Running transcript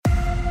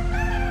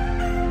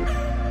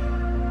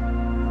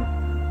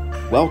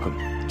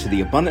Welcome to the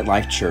Abundant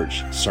Life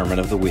Church Sermon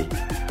of the Week.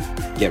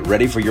 Get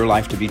ready for your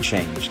life to be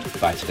changed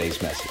by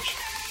today's message.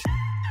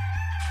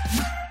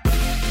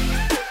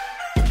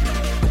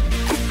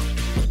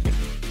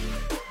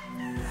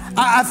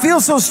 I feel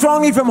so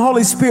strongly from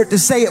Holy Spirit to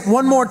say it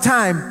one more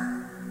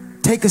time.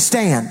 Take a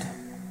stand.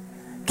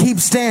 Keep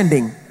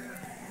standing.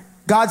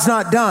 God's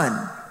not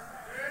done.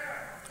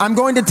 I'm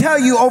going to tell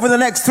you over the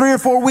next 3 or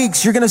 4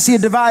 weeks, you're going to see a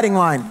dividing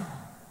line.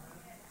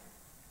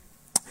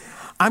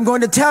 I'm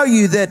going to tell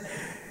you that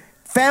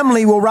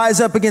family will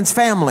rise up against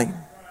family.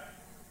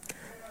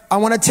 I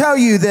want to tell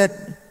you that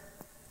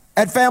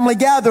at family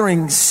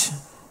gatherings,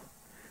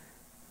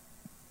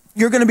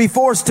 you're going to be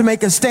forced to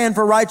make a stand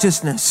for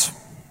righteousness.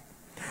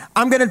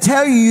 I'm going to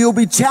tell you you'll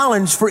be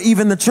challenged for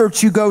even the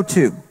church you go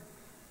to.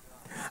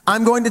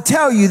 I'm going to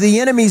tell you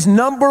the enemy's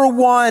number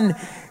one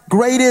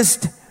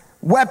greatest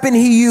weapon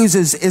he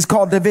uses is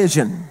called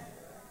division.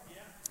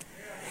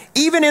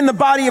 Even in the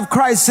body of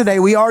Christ today,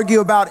 we argue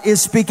about is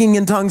speaking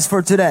in tongues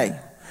for today.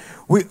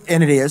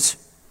 And it is.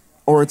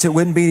 Or it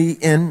wouldn't be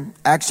in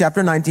Acts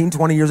chapter 19,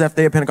 20 years after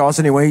the day of Pentecost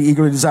anyway.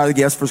 Eagerly desire the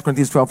guests, 1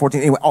 Corinthians 12,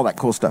 14. Anyway, all that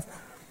cool stuff.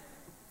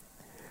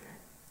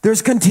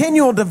 There's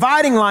continual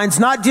dividing lines,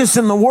 not just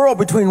in the world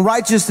between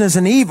righteousness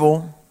and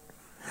evil,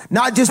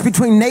 not just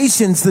between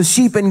nations, the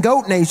sheep and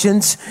goat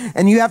nations.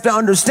 And you have to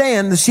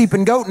understand the sheep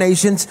and goat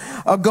nations,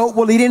 a goat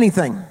will eat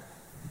anything.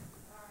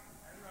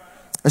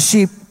 A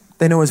sheep,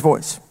 they know his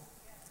voice.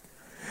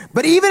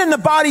 But even in the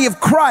body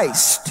of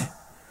Christ,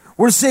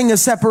 we're seeing a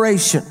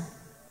separation.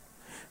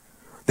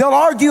 They'll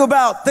argue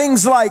about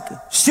things like,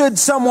 should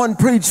someone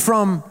preach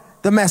from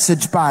the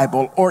Message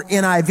Bible or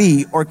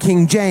NIV or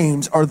King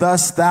James or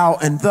thus, thou,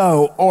 and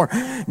thou or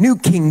New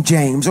King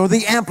James or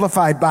the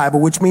Amplified Bible,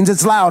 which means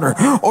it's louder,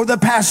 or the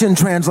Passion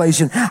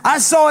Translation. I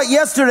saw it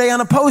yesterday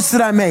on a post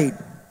that I made.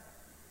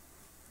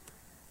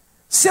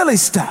 Silly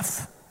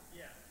stuff.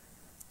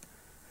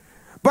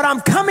 But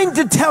I'm coming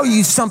to tell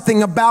you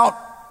something about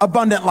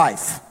abundant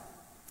life.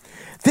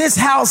 This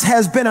house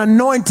has been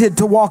anointed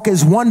to walk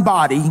as one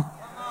body,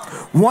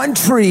 one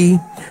tree,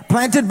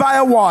 planted by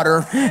a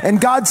water. And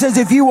God says,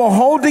 if you will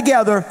hold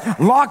together,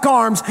 lock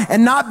arms,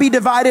 and not be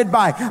divided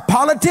by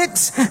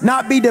politics,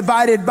 not be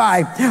divided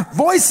by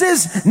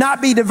voices,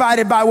 not be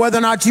divided by whether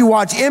or not you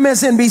watch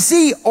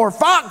MSNBC or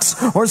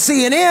Fox or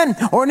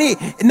CNN or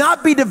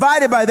not be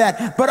divided by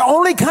that, but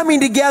only coming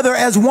together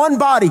as one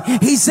body.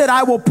 He said,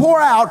 I will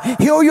pour out,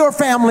 heal your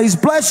families,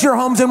 bless your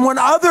homes. And when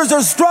others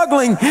are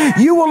struggling,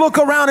 you will look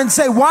around and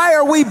say, why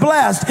are we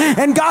blessed?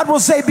 And God will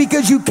say,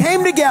 because you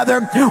came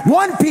together,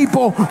 one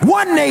people,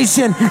 one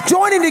nation,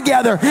 joining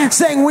together,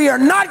 saying we are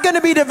not going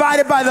to be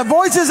divided by the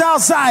voices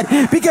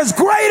outside, because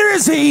greater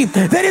is he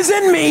that is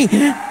in me.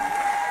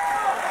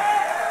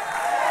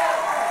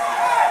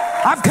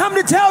 I've come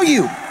to tell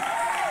you,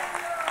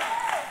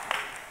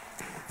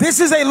 this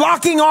is a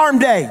locking arm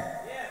day.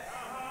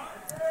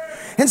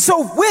 And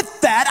so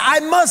with that, I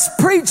must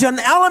preach an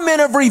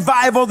element of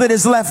revival that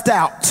is left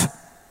out.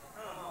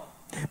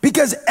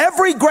 Because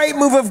every great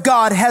move of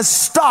God has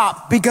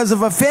stopped because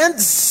of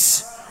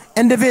offense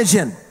and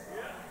division.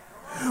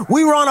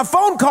 We were on a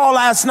phone call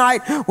last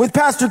night with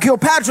Pastor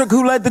Kilpatrick,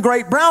 who led the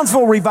great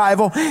Brownsville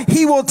revival.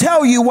 He will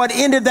tell you what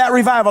ended that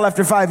revival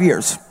after 5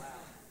 years.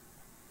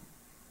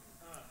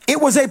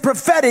 It was a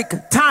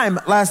prophetic time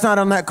last night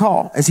on that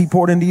call as he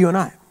poured into you and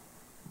I.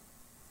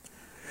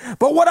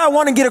 But what I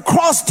want to get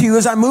across to you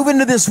as I move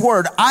into this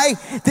word,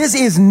 this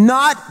is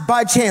not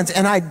by chance,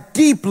 and I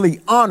deeply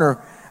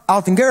honor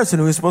Alton Garrison,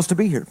 who is supposed to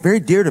be here.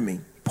 Very dear to me,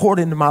 poured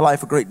into my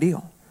life a great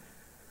deal.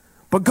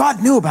 But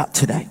God knew about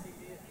today.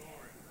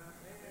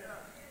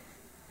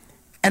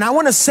 And I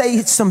want to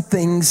say some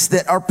things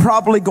that are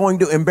probably going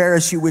to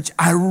embarrass you, which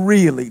I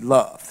really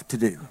love to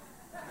do.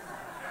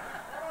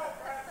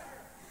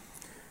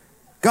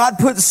 God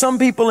put some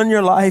people in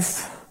your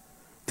life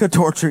to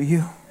torture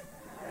you.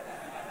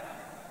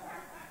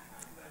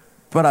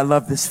 But I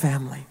love this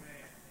family.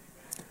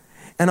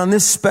 And on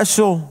this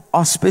special,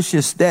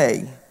 auspicious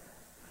day,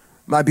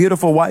 my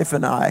beautiful wife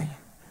and I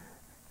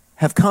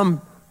have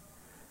come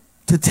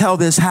to tell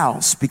this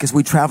house, because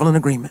we travel in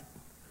agreement,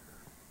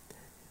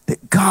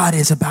 that God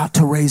is about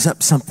to raise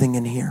up something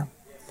in here.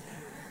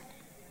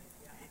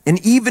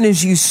 And even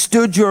as you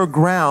stood your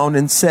ground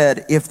and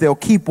said, if they'll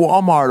keep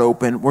Walmart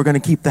open, we're going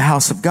to keep the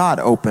house of God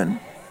open.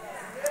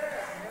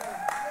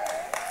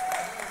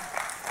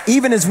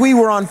 Even as we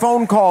were on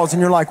phone calls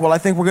and you're like, well, I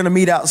think we're going to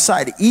meet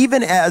outside.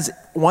 Even as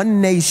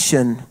one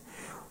nation,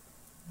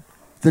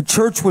 the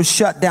church was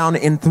shut down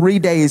in 3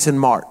 days in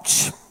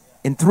March.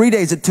 In 3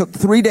 days, it took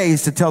 3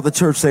 days to tell the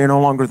church they are no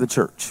longer the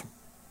church.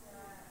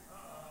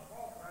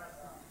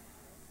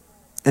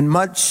 And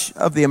much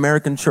of the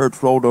American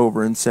church rolled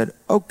over and said,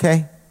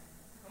 okay,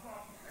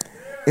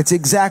 it's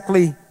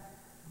exactly,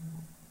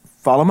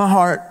 follow my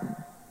heart.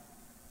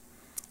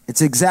 It's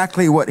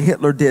exactly what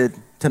Hitler did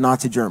to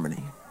Nazi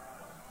Germany.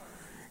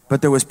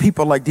 But there was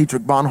people like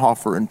Dietrich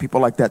Bonhoeffer and people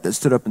like that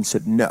stood up and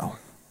said no.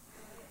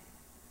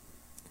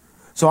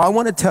 So I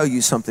want to tell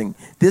you something.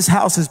 This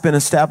house has been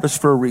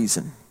established for a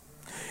reason.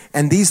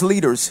 And these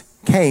leaders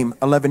came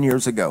 11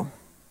 years ago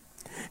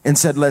and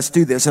said, let's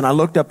do this. And I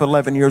looked up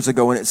 11 years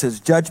ago and it says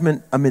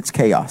judgment amidst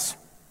chaos.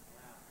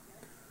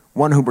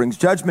 One who brings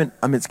judgment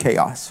amidst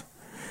chaos.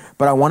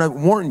 But I want to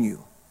warn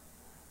you,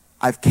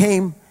 I've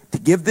came to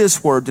give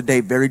this word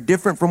today very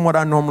different from what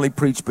I normally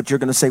preach, but you're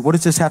going to say, what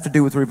does this have to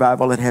do with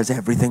revival? It has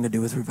everything to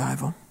do with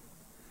revival.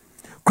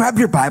 Grab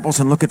your Bibles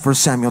and look at 1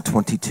 Samuel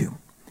 22.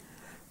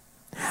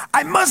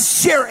 I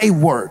must share a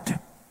word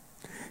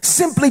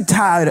simply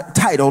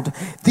titled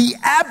the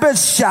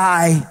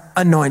Abishai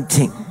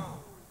Anointing.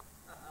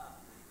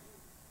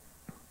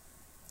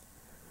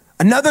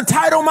 Another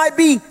title might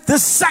be the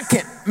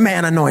second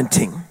man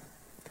anointing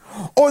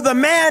or the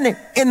man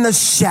in the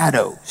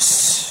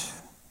shadows.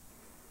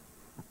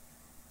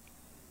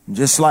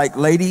 Just like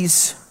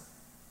ladies,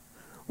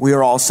 we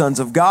are all sons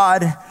of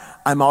God.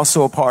 I'm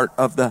also a part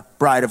of the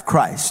bride of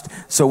Christ.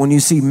 So when you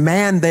see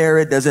man there,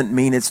 it doesn't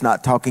mean it's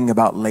not talking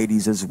about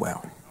ladies as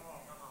well.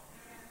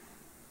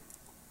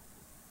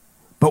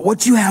 But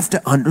what you have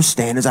to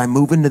understand as I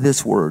move into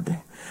this word,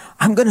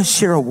 I'm going to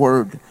share a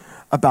word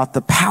about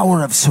the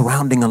power of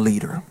surrounding a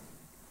leader.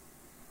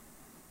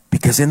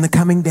 Because in the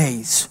coming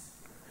days,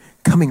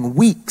 coming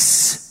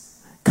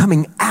weeks,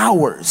 coming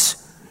hours,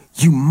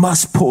 you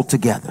must pull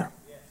together.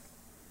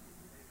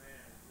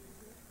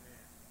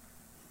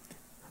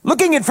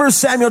 Looking at 1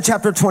 Samuel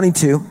chapter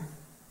 22,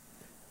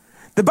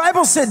 the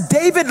Bible said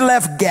David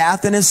left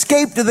Gath and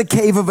escaped to the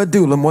cave of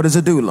Adullam. What is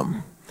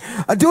Adullam?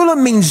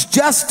 Adullam means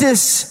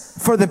justice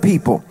for the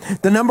people.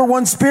 The number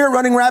one spirit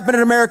running rampant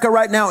in America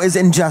right now is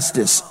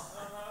injustice.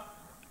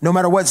 No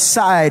matter what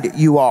side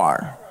you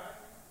are.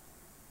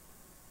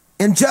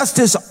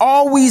 Injustice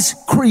always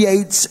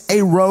creates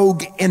a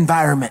rogue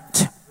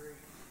environment.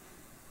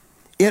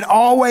 It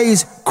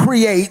always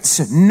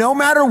creates, no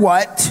matter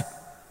what,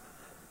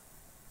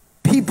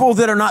 people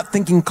that are not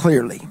thinking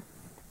clearly.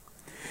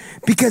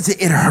 Because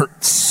it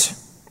hurts.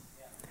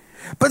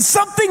 But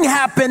something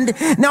happened.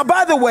 Now,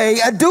 by the way,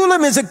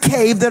 Adullam is a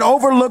cave that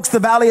overlooks the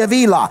valley of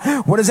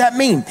Elah. What does that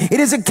mean? It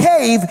is a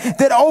cave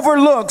that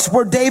overlooks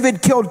where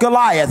David killed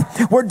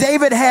Goliath, where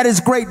David had his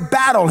great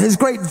battle, his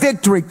great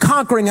victory,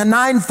 conquering a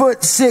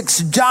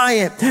 9'6"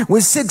 giant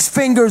with 6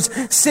 fingers,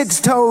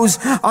 6 toes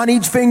on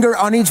each finger,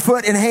 on each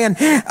foot and hand,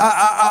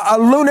 a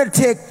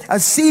lunatic, a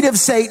seed of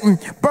Satan,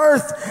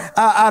 birthed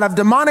out of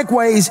demonic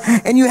ways.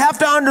 And you have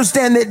to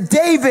understand that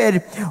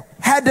David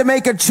had to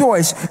make a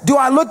choice. Do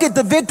I look at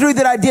the victory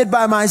that I did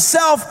by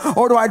myself,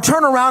 or do I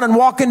turn around and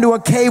walk into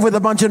a cave with a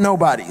bunch of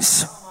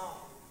nobodies?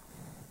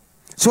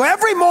 So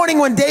every morning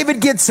when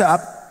David gets up,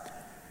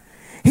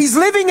 he's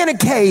living in a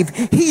cave.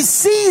 He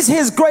sees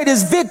his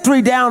greatest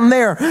victory down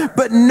there,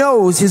 but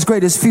knows his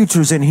greatest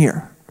future's in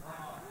here.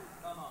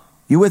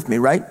 You with me,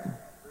 right?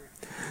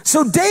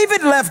 So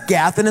David left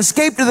Gath and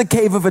escaped to the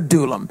cave of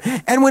Adullam.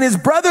 And when his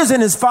brothers and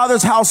his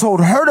father's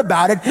household heard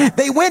about it,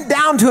 they went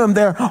down to him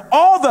there.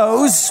 All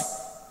those,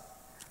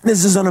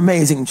 this is an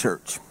amazing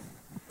church.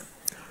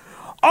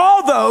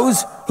 All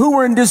those who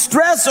were in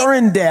distress or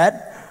in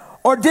debt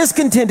or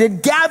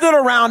discontented gathered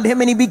around him,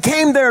 and he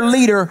became their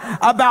leader.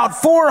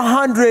 About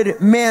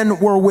 400 men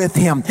were with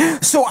him.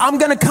 So I'm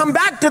going to come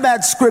back to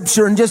that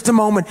scripture in just a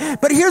moment.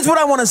 But here's what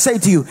I want to say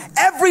to you.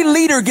 Every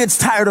leader gets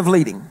tired of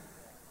leading.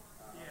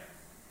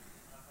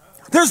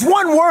 There's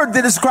one word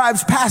that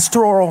describes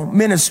pastoral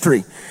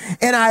ministry.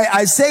 And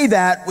I say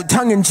that with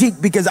tongue in cheek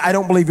because I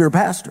don't believe you're a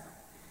pastor.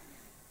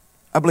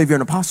 I believe you're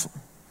an apostle.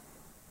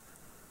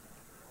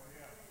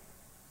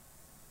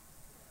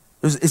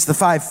 It's the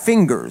 5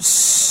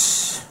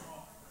 fingers.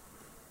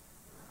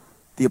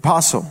 The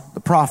apostle,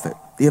 the prophet,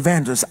 the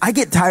evangelist. I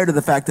get tired of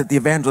the fact that the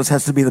evangelist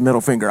has to be the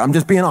middle finger. I'm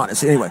just being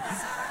honest. Anyway.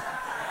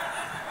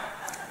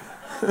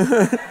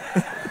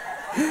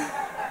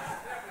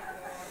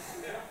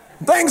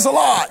 Thanks a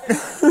lot.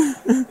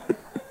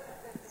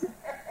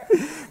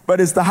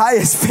 But it's the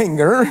highest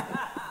finger.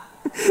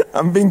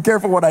 I'm being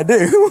careful what I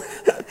do.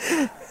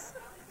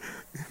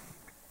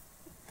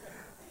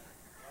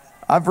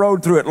 I've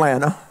rode through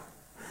Atlanta.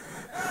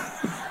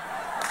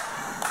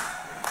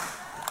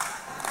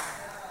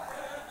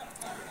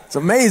 It's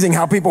amazing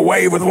how people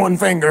wave with one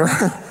finger.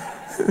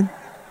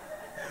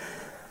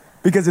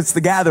 Because it's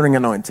the gathering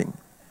anointing.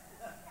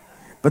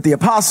 But the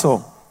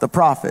apostle, the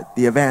prophet,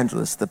 the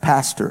evangelist, the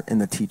pastor, and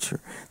the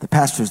teacher. The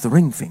pastor is the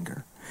ring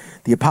finger.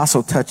 The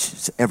apostle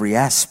touches every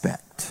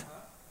aspect.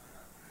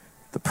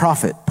 The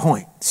prophet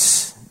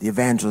points. The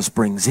evangelist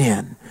brings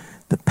in.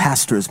 The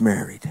pastor is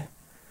married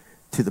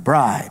to the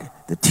bride.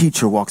 The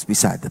teacher walks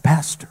beside the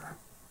pastor.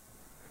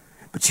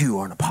 But you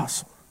are an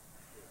apostle.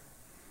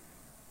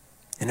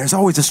 And there's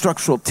always a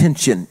structural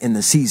tension in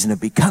the season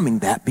of becoming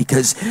that,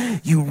 because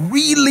you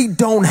really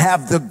don't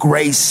have the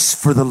grace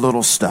for the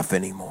little stuff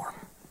anymore.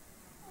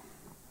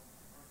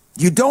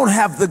 You don't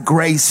have the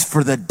grace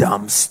for the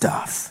dumb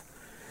stuff.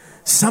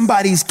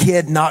 Somebody's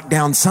kid knocked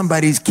down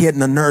somebody's kid in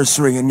the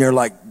nursery and you're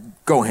like,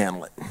 go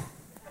handle it.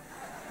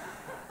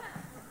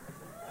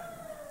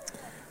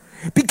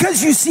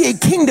 Because you see a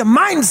kingdom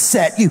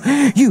mindset,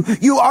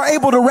 you are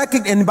able to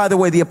recognize, and by the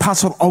way, the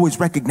apostle always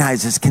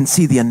recognizes, can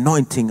see the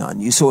anointing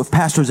on you. So if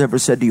pastors ever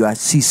said to you, I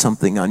see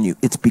something on you,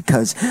 it's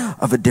because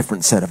of a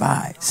different set of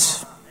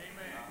eyes.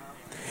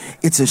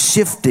 It's a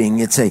shifting,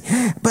 and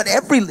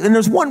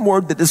there's one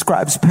word that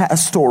describes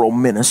pastoral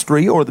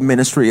ministry or the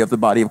ministry of the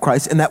body of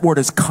Christ, and that word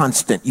is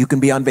constant. You can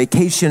be on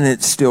vacation and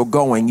it's still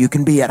going. You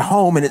can be at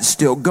home and it's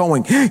still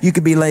going. You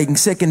can be laying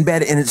sick in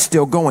bed and it's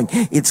still going.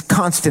 It's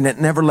constant. It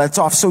never lets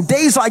off. So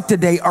days like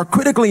today are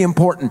critically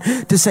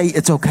important to say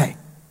it's okay.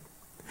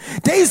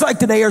 Days like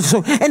today are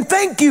so, and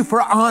thank you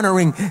for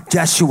honoring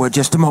Joshua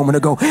just a moment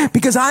ago,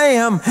 because I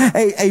am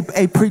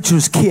a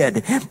preacher's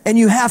kid, and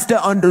you have to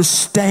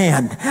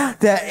understand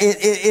that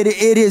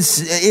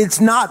it's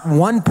not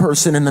one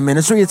person in the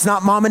ministry. It's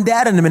not mom and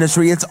dad in the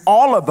ministry. It's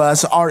all of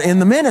us are in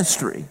the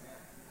ministry.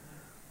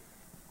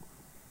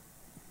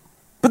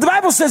 But the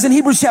Bible says in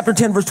Hebrews chapter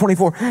 10, verse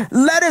 24,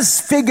 let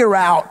us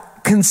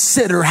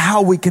consider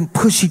how we can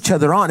push each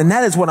other on. And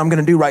that is what I'm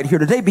going to do right here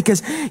today,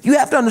 because you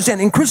have to understand,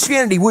 in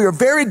Christianity, we are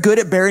very good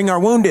at burying our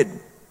wounded.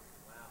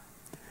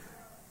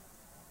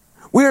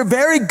 We are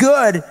very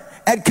good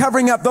at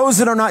covering up those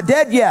that are not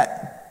dead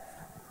yet.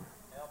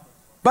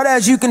 But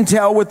as you can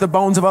tell with the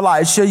bones of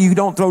Elisha, you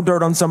don't throw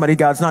dirt on somebody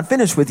God's not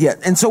finished with yet.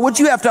 And so what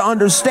you have to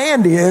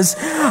understand is,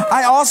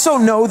 I also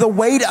know the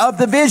weight of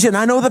the vision.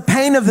 I know the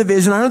pain of the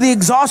vision. I know the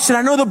exhaustion.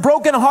 I know the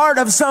broken heart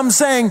of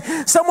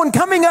someone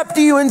coming up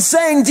to you and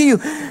saying to you,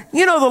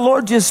 the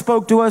Lord just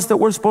spoke to us that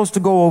we're supposed to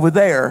go over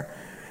there.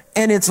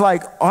 And it's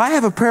like, I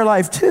have a prayer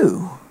life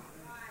too.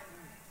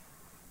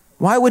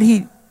 Why would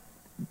he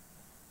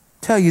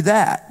tell you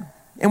that?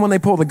 And when they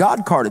pull the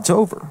God card, it's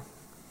over.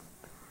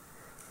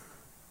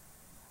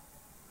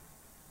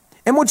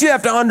 And what you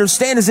have to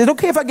understand is, it's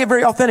okay if I get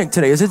very authentic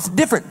today. It's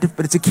different,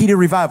 but it's a key to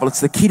revival. It's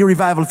the key to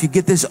revival. If you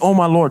get this, oh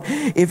my Lord,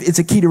 if it's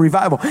a key to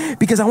revival,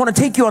 because I want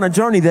to take you on a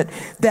journey about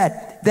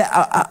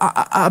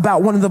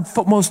one of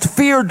the most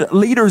feared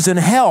leaders in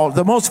hell.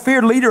 The most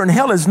feared leader in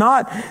hell is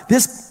not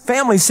this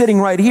family sitting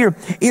right here.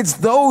 It's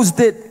those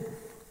that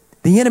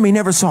the enemy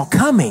never saw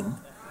coming.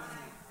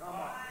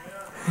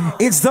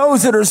 It's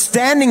those that are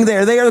standing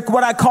there. They are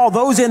what I call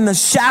those in the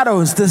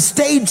shadows, the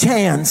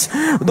stagehands.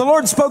 The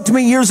Lord spoke to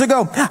me years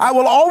ago. I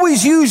will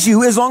always use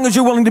you as long as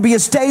you're willing to be a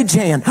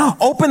stagehand.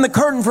 Open the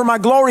curtain for my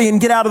glory and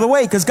get out of the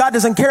way, because God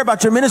doesn't care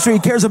about your ministry. He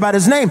cares about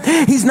his name.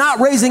 He's not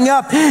raising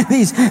up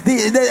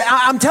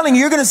I'm telling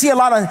you, you're going to see a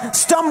lot of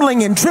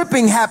stumbling and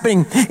tripping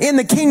happening in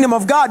the kingdom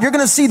of God. You're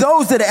going to see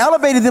those that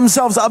elevated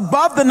themselves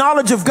above the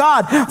knowledge of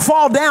God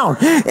fall down.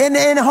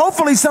 And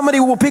hopefully somebody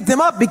will pick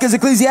them up, because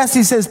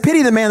Ecclesiastes says,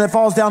 pity the man that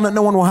falls down that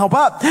no one will help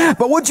up.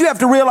 But what you have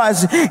to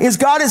realize is,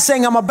 God is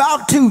saying, I'm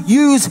about to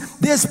use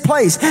this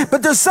place.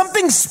 But there's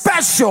something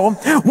special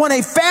when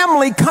a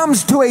family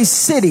comes to a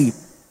city.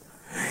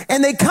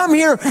 And they come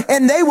here,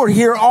 and they were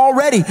here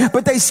already,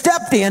 but they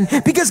stepped in,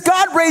 because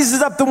God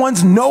raises up the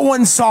ones no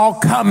one saw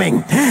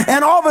coming.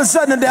 And all of a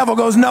sudden the devil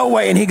goes, no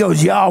way, and he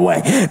goes,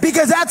 Yahweh.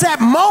 Because that's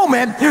that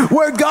moment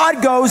where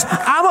God goes,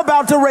 I'm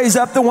about to raise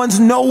up the ones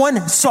no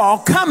one saw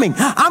coming.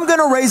 I'm going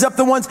to raise up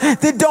the ones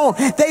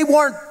that they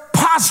weren't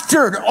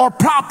postured or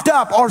propped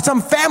up or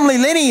some family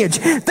lineage.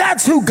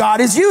 That's who God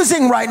is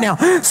using right now.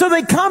 So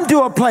they come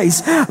to a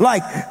place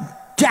like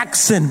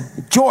Jackson,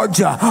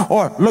 Georgia,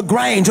 or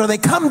LaGrange, or they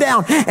come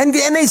down and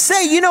they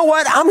say, you know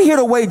what? I'm here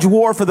to wage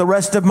war for the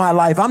rest of my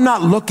life. I'm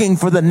not looking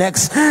for the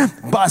next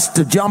bus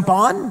to jump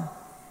on.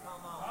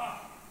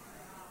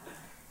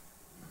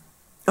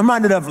 I'm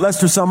reminded of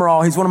Lester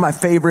Summerall. He's one of my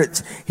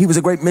favorites. He was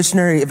a great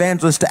missionary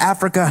evangelist to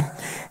Africa,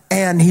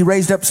 and he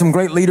raised up some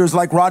great leaders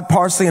like Rod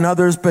Parsley and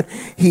others. But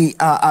he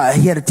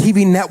had a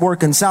TV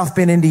network in South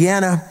Bend,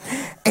 Indiana.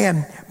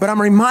 But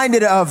I'm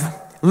reminded of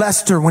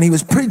Lester when he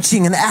was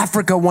preaching in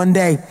Africa one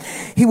day.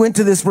 He went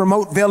to this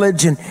remote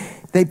village, and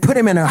they put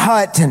him in a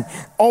hut, an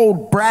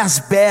old brass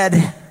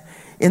bed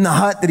in the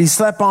hut that he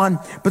slept on.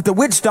 But the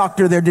witch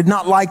doctor there did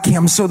not like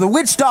him. So the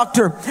witch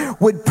doctor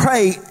would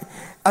pray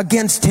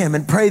against him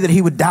and pray that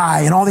he would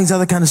die and all these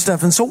other kind of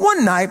stuff. And so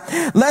one night,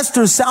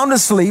 Lester's sound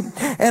asleep,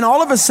 and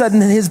all of a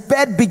sudden his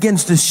bed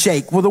begins to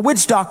shake. Well, the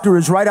witch doctor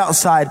is right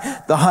outside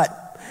the hut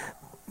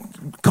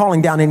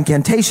calling down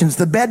incantations.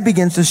 The bed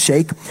begins to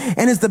shake,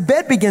 and as the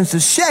bed begins to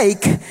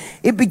shake,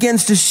 it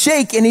begins to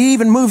shake, and it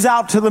even moves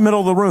out to the middle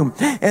of the room.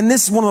 And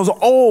this is one of those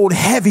old,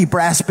 heavy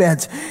brass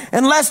beds.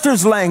 And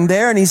Lester's laying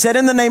there, and he said,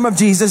 in the name of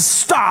Jesus,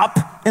 stop.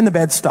 And the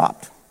bed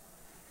stopped.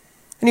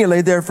 And he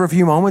laid there for a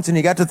few moments, and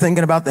he got to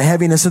thinking about the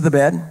heaviness of the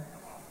bed.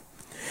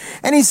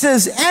 And he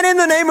says, and in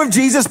the name of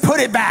Jesus,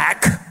 put it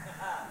back.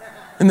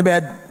 And the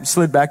bed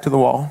slid back to the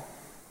wall.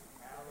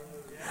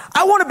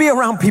 I want to be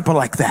around people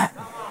like that.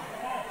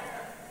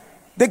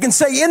 They can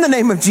say, in the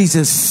name of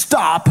Jesus,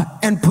 stop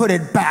and put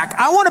it back.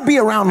 I want to be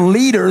around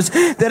leaders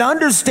that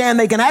understand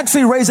they can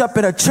actually raise up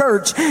in a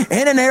church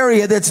in an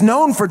area that's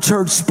known for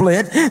church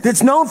split,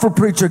 that's known for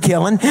preacher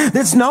killing,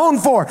 that's known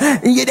for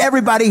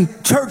everybody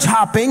church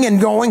hopping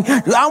and going.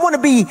 I want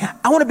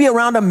to be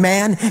around a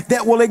man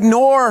that will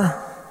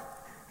ignore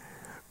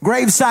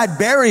graveside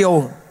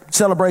burial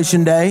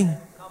Celebration Day.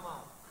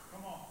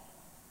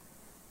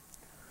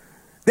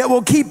 That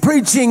will keep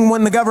preaching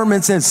when the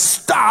government says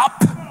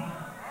stop.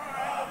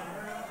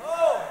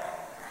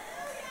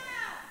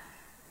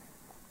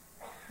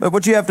 But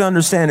what you have to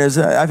understand is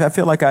I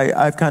feel like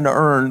I've kind of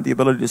earned the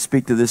ability to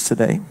speak to this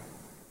today.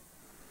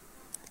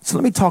 So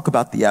let me talk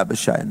about the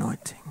Abishai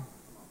anointing.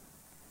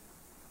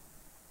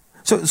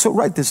 So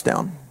write this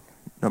down,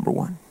 number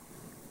one.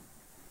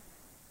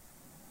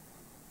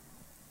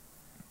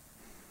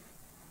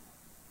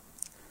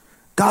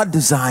 God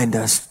designed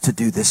us to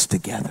do this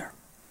together.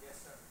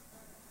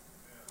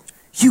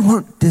 You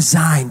weren't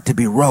designed to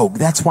be rogue.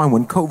 That's why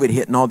when COVID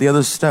hit and all the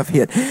other stuff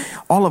hit,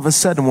 all of a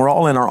sudden we're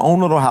all in our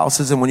own little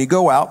houses, and when you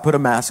go out, put a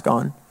mask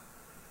on.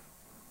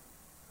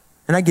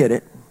 And I get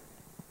it.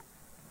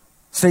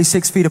 Stay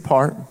 6 feet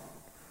apart.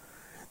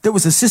 There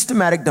was a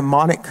systematic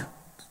demonic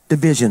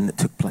division that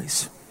took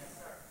place.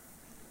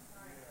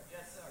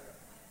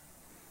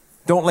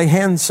 Don't lay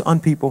hands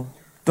on people.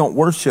 Don't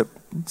worship.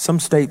 Some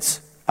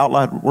states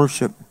outlawed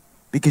worship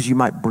because you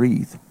might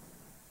breathe.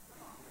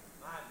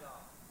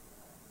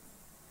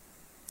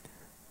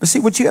 But see,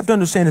 what you have to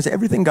understand is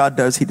everything God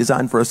does, he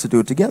designed for us to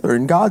do it together.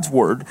 In God's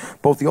word,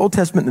 both the Old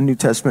Testament and the New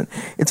Testament,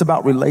 it's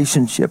about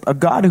relationship. A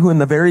God who in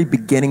the very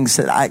beginning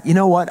said, you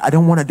know what? I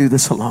don't want to do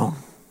this alone.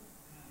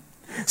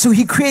 So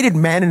he created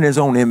man in his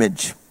own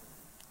image.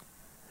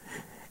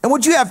 And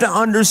what you have to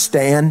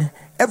understand,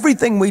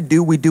 everything we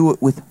do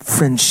it with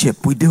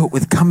friendship. We do it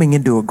with coming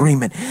into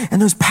agreement.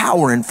 And there's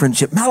power in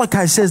friendship.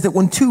 Malachi says that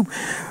when two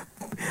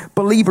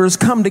believers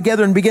come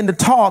together and begin to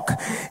talk,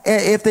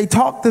 if they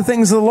talk the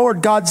things of the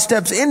Lord, God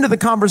steps into the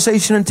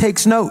conversation and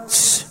takes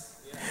notes.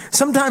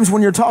 Sometimes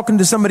when you're talking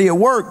to somebody at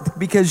work,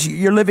 because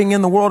you're living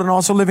in the world and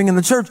also living in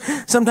the church,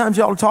 sometimes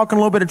y'all are talking a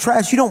little bit of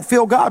trash. You don't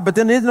feel God, but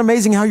then isn't it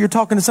amazing how you're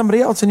talking to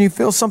somebody else and you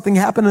feel something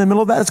happen in the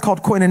middle of that? It's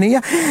called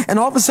koinonia. And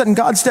all of a sudden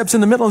God steps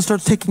in the middle and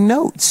starts taking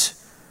notes.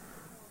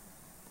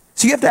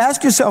 So you have to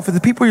ask yourself, if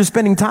the people you're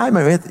spending time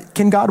with,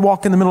 can God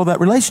walk in the middle of that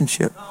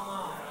relationship?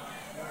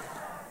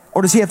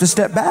 Or does he have to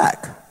step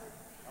back?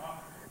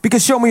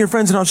 Because show me your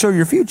friends and I'll show you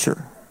your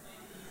future.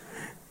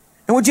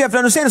 And what you have to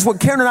understand is what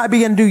Karen and I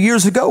began to do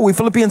years ago.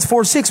 Philippians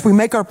 4:6, we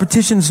make our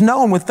petitions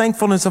known with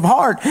thankfulness of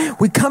heart.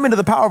 We come into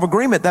the power of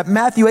agreement, that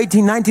Matthew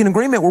 18:19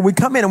 agreement where we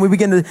come in and we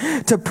begin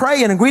to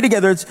pray and agree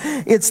together.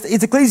 It's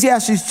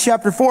Ecclesiastes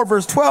chapter 4,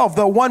 verse 12.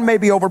 Though one may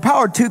be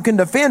overpowered, two can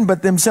defend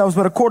but themselves.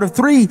 But a cord of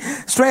three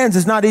strands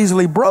is not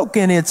easily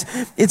broken. It's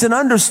an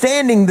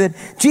understanding that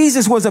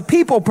Jesus was a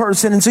people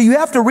person. And so you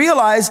have to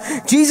realize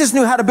Jesus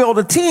knew how to build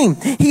a team.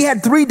 He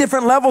had 3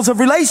 different levels of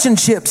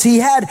relationships. He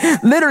had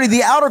literally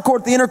the outer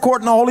court, the inner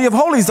court, and the Holy of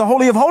Holies. The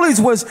Holy of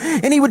Holies was,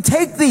 and he would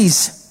take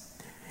these,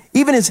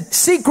 even his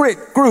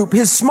secret group,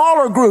 his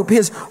smaller group,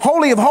 his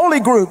Holy of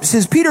Holy groups,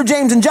 his Peter,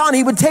 James, and John,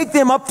 he would take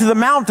them up to the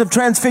Mount of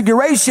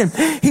Transfiguration.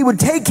 He would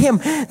take them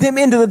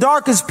into the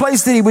darkest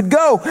place that he would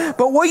go.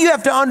 But what you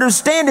have to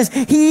understand is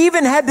he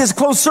even had this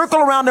close circle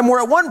around him where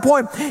at one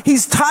point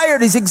he's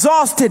tired, he's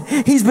exhausted,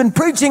 he's been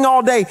preaching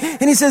all day,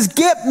 and he says,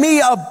 get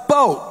me a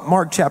boat.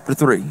 Mark chapter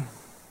 3.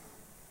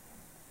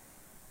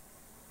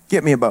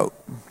 Get me a boat.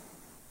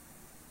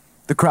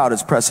 The crowd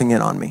is pressing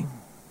in on me.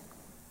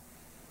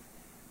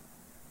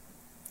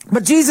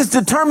 But Jesus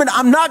determined,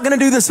 I'm not going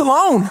to do this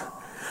alone.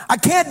 I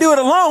can't do it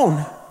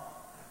alone.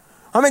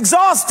 I'm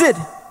exhausted.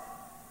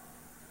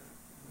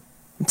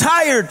 I'm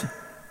tired.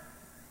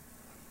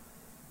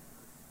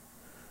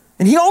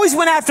 And he always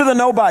went after the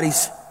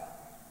nobodies.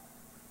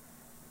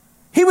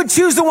 He would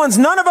choose the ones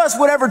none of us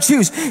would ever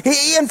choose.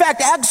 In fact,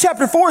 Acts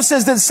chapter 4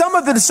 says that some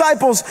of the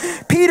disciples,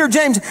 Peter,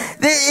 James,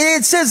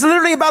 it says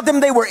literally about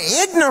them, they were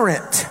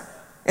ignorant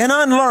and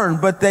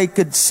unlearned, but they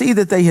could see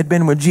that they had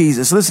been with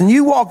Jesus. Listen,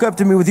 you walk up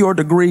to me with your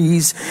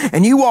degrees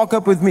and you walk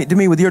up to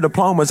me with your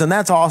diplomas, and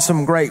that's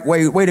awesome, great,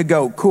 way to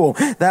go, cool.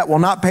 That will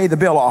not pay the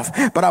bill off.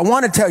 But I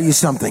want to tell you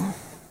something.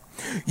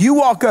 You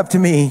walk up to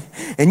me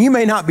and you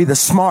may not be the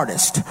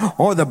smartest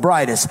or the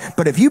brightest,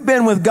 but if you've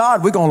been with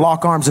God, we're going to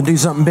lock arms and do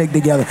something big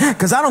together,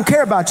 because I don't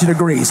care about your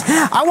degrees.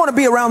 I want to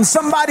be around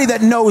somebody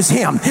that knows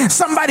him,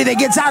 somebody that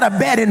gets out of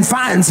bed and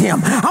finds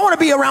him. I want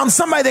to be around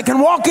somebody that can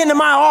walk into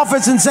my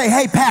office and say,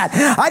 hey, Pat,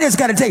 I just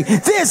got to tell you,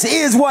 this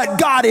is what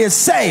God is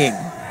saying.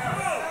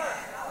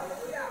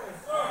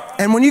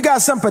 And when you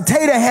got some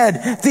potato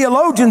head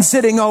theologian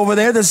sitting over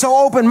there that's so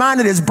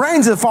open-minded his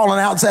brains have fallen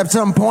out at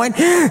some point,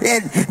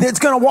 it's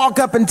going to walk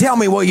up and tell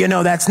me, well, you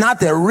know, that's not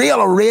the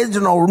real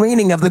original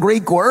meaning of the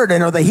Greek word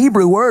or the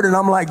Hebrew word. And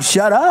I'm like,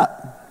 shut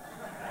up.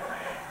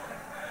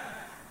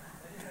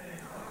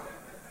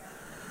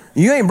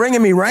 You ain't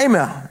bringing me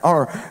ramen,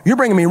 or you're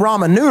bringing me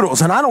ramen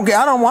noodles, and I don't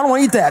want to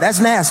eat that. That's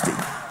nasty.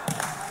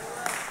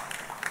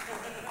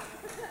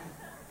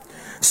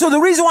 So the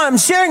reason why I'm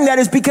sharing that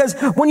is because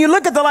when you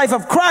look at the life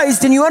of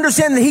Christ and you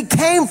understand that he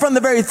came from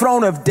the very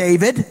throne of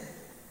David,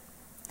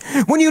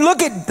 when you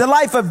look at the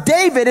life of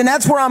David, and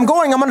that's where I'm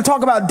going, I'm going to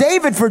talk about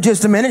David for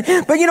just a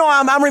minute. But you know,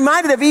 I'm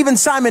reminded of even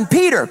Simon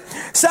Peter.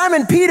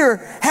 Simon Peter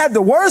had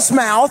the worst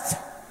mouth.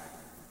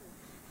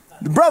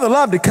 The brother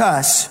loved to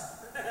cuss.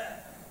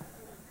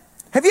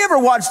 Have you ever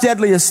watched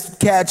Deadliest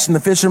Catch and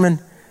the Fisherman?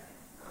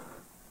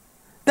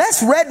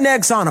 That's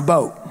rednecks on a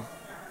boat.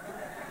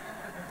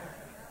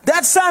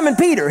 That's Simon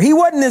Peter. He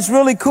wasn't this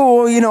really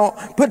cool,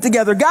 put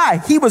together guy.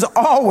 He was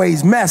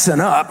always messing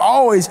up,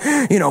 always,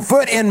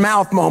 foot in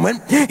mouth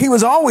moment. He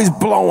was always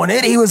blowing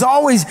it. He was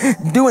always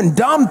doing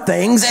dumb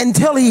things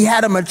until he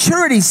had a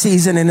maturity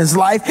season in his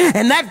life.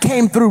 And that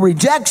came through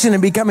rejection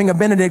and becoming a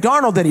Benedict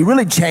Arnold that he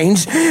really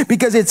changed,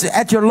 because it's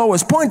at your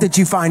lowest point that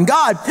you find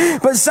God.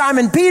 But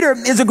Simon Peter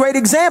is a great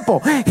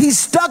example. He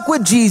stuck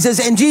with Jesus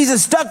and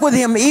Jesus stuck with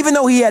him even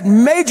though he had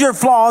major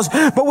flaws.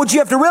 But what you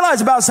have to realize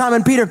about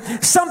Simon Peter,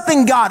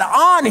 something got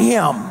on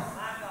him,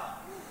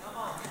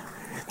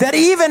 that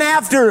even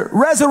after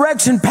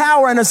resurrection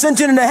power and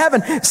ascension into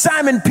heaven,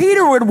 Simon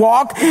Peter would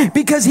walk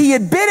because he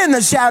had been in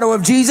the shadow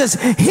of Jesus.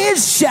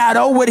 His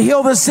shadow would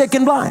heal the sick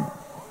and blind.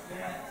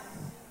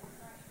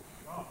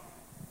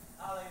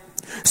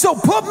 So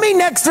put me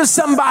next to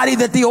somebody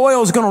that the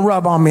oil is going to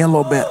rub on me a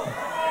little bit,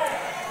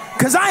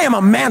 because I am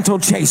a mantle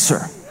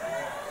chaser.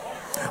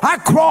 I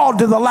crawled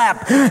to the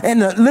lap and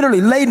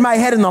literally laid my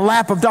head in the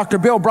lap of Dr.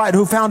 Bill Bright,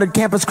 who founded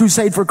Campus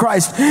Crusade for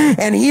Christ.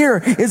 And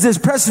here is this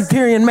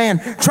Presbyterian man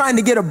trying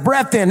to get a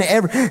breath in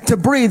to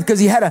breathe because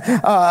he had a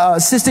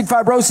cystic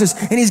fibrosis,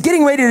 and he's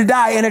getting ready to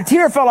die. And a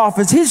tear fell off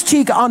his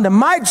cheek onto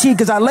my cheek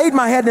as I laid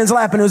my head in his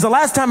lap. And it was the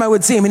last time I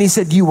would see him. And he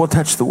said, "You will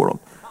touch the world."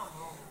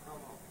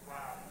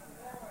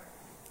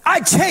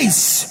 I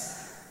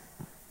chase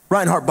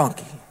Reinhard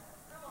Bonnke.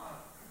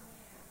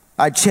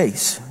 I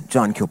chase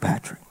John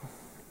Kilpatrick.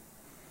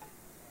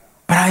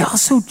 But I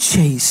also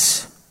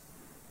chase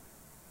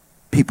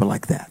people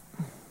like that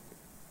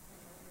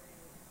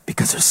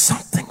because there's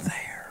something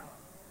there.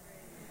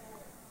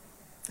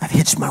 I've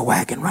hitched my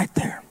wagon right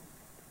there.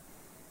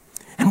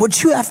 And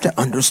what you have to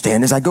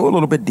understand is, I go a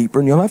little bit deeper,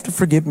 and you'll have to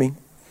forgive me,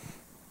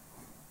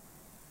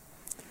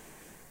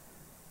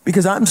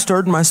 because I'm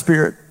stirred in my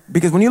spirit.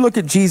 Because when you look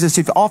at Jesus,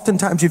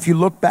 oftentimes if you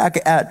look back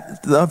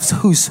at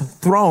whose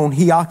throne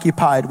he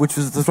occupied, which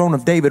was the throne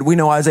of David, we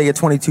know Isaiah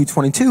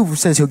 22:22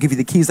 says he'll give you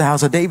the keys to the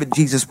house of David.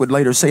 Jesus would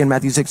later say in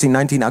Matthew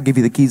 16:19, "I'll give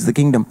you the keys of the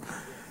kingdom."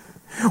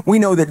 We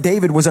know that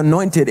David was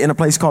anointed in a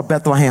place called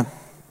Bethlehem.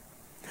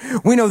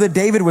 We know that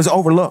David was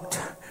overlooked.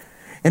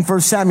 In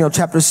 1 Samuel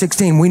chapter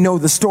 16, we know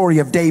the story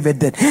of David,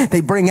 that they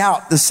bring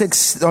out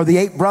the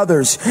 8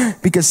 brothers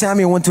because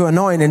Samuel went to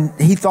anoint, and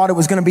he thought it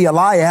was going to be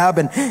Eliab.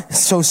 And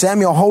so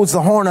Samuel holds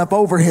the horn up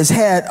over his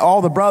head,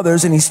 all the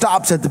brothers, and he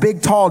stops at the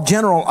big, tall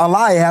general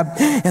Eliab.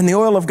 And the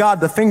oil of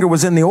God, the finger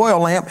was in the oil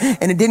lamp,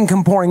 and it didn't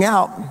come pouring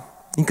out.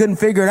 He couldn't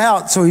figure it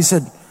out. So he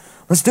said,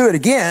 "Let's do it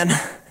again.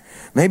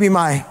 Maybe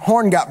my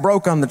horn got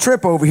broke on the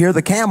trip over here.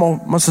 The camel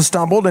must have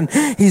stumbled." And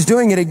he's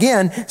doing it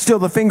again. Still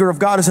the finger of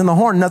God is in the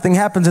horn. Nothing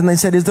happens. And they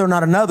said, "Is there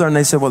not another?" And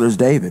they said, "Well, there's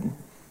David.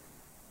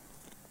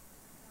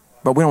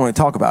 But we don't want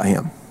to talk about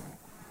him,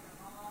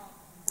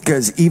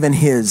 because even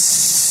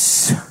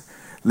his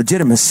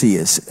legitimacy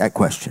is at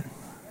question.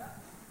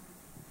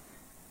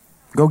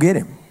 Go get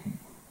him."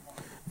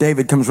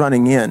 David comes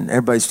running in.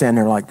 Everybody's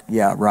standing there like,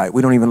 "Yeah, right.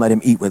 We don't even let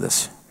him eat with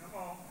us.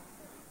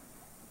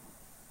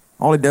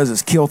 All he does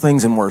is kill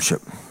things and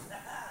worship."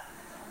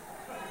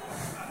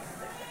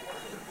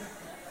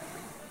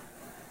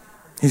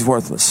 He's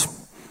worthless.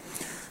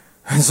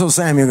 And so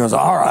Samuel goes,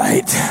 "All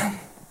right."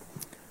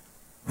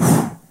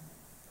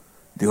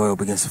 The oil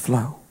begins to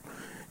flow.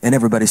 And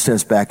everybody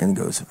steps back and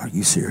goes, "Are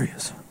you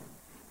serious?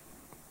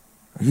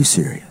 Are you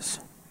serious?"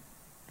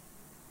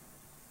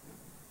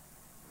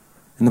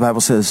 And the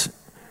Bible says,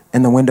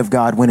 and the wind of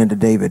God went into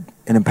David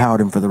and empowered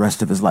him for the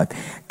rest of his life.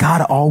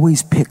 God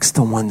always picks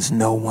the ones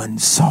no one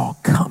saw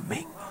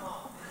coming.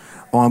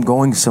 Oh, I'm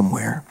going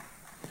somewhere.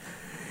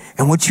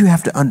 And what you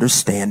have to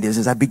understand is,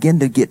 as I begin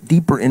to get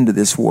deeper into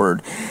this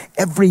word,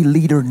 every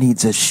leader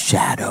needs a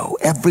shadow.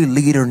 Every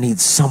leader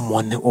needs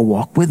someone that will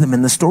walk with him.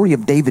 And the story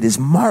of David is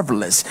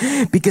marvelous,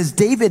 because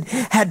David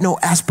had no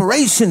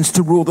aspirations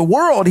to rule the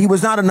world. He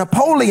was not a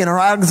Napoleon or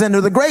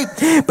Alexander the Great,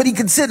 but he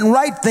could sit and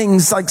write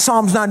things like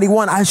Psalms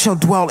 91, "I shall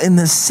dwell in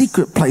the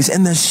secret place,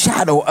 in the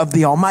shadow of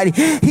the Almighty."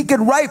 He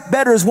could write,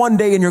 "Better is one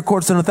day in your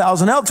courts than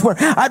 1,000 elsewhere.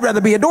 I'd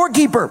rather be a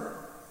doorkeeper.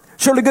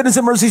 Surely goodness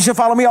and mercy shall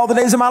follow me all the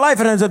days of my life,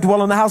 and as I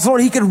dwell in the house of the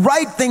Lord." He could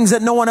write things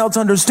that no one else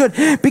understood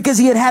because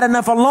he had had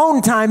enough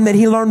alone time that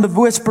he learned the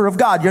whisper of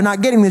God. "You're not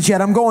getting this yet.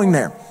 I'm going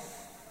there."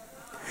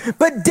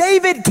 But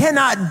David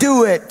cannot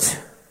do it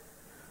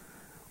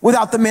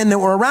without the men that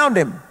were around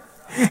him.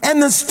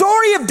 And the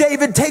story of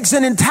David takes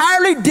an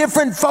entirely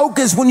different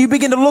focus when you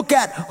begin to look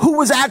at who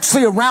was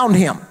actually around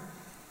him.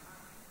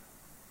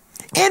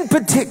 In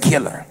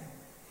particular,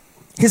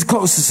 his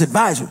closest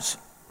advisors.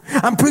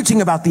 I'm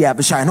preaching about the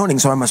Abishai anointing,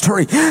 so I must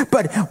hurry.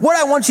 But what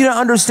I want you to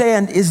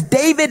understand is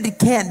David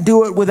can't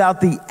do it without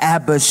the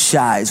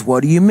Abishais.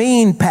 What do you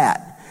mean,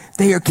 Pat?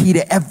 They are key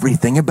to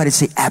everything. Everybody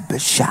say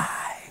Abishai.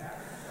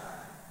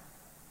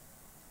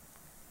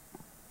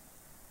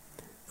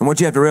 And what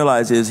you have to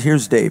realize is,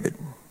 here's David.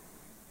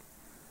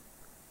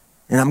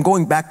 And I'm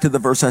going back to the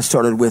verse I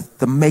started with,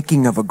 the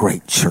making of a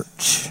great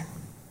church.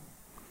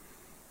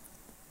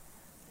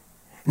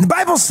 And the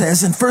Bible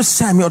says in 1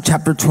 Samuel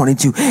chapter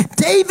 22,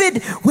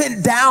 David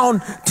went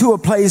down to a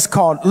place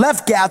called,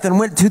 left Gath and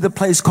went to the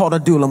place called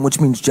Adullam, which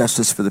means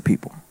justice for the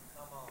people.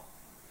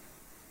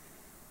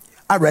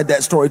 I read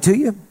that story to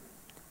you.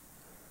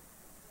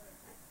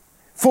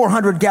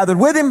 400 gathered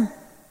with him,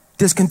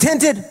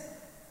 discontented.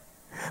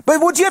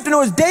 But what you have to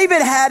know is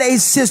David had a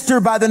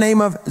sister by the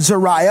name of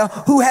Zeruiah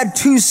who had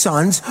 2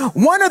 sons.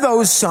 One of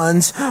those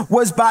sons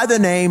was by the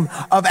name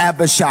of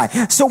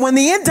Abishai. So when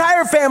the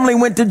entire family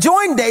went to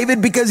join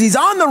David because he's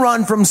on the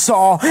run from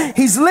Saul,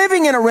 he's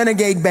living in a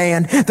renegade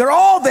band. They're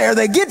all there.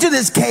 They get to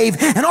this cave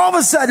and all of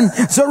a sudden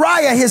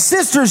Zeruiah, his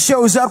sister,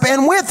 shows up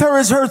and with her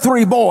is her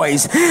 3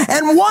 boys.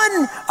 And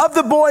one of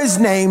the boys'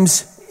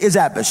 names is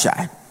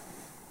Abishai.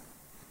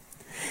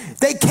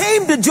 They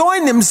came to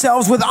join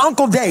themselves with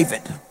Uncle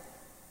David.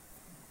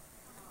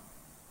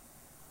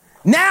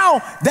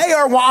 Now they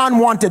are on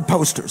wanted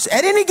posters.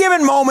 At any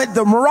given moment,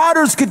 the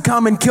marauders could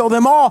come and kill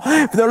them all.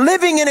 They're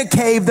living in a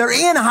cave. They're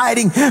in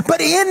hiding.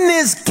 But in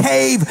this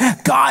cave,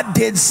 God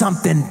did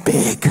something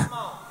big.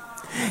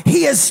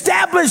 He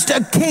established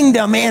a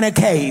kingdom in a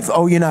cave.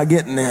 Oh, you're not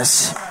getting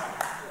this.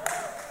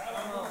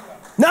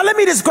 Now let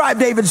me describe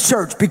David's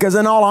church, because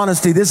in all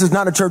honesty, this is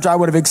not a church I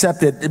would have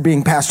accepted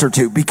being pastor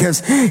to.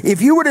 Because if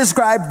you were to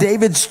describe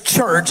David's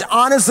church,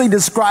 honestly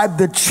describe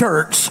the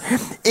church,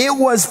 it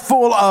was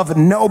full of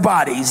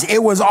nobodies.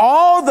 It was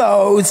all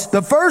those,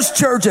 the first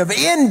church of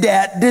in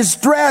debt,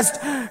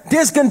 distressed,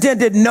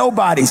 discontented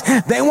nobodies.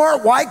 They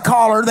weren't white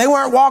collar. They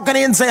weren't walking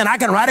in saying, I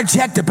can write a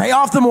check to pay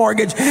off the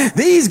mortgage.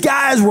 These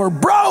guys were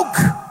broke,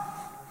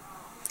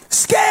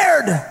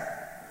 scared,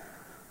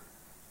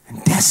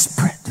 and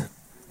desperate.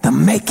 The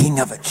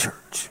making of a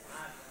church.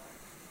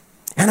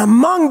 And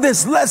among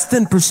this less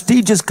than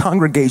prestigious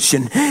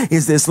congregation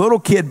is this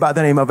little kid by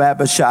the name of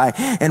Abishai.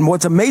 And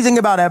what's amazing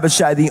about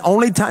Abishai, the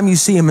only time you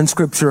see him in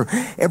scripture,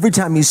 every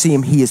time you see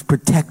him, he is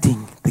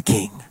protecting the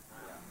king.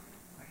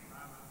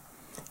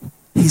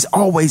 He's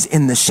always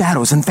in the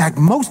shadows. In fact,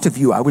 most of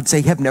you, I would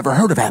say, have never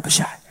heard of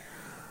Abishai.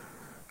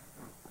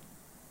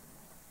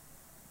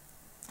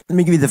 Let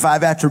me give you the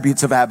 5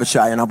 attributes of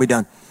Abishai and I'll be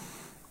done.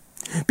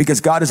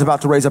 Because God is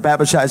about to raise up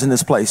Abishais in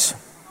this place.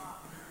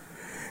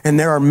 And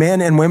there are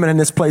men and women in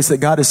this place that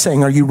God is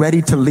saying, are you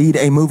ready to lead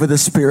a move of the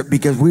Spirit?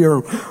 Because we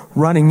are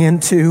running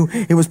into,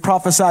 it was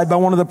prophesied by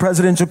one of the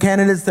presidential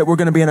candidates that we're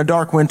going to be in a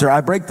dark winter.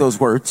 I break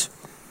those words.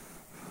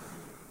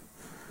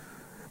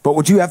 But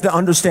what you have to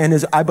understand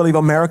is I believe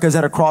America is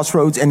at a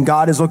crossroads and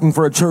God is looking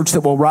for a church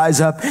that will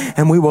rise up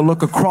and we will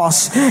look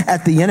across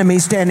at the enemy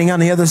standing on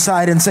the other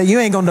side and say, you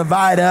ain't going to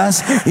divide us.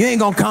 You ain't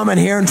going to come in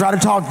here and try to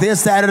talk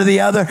this, that, or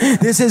the other.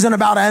 This isn't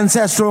about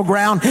ancestral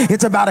ground.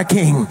 It's about a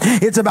king.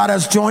 It's about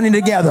us joining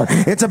together.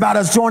 It's about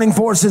us joining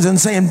forces and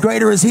saying,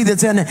 greater is he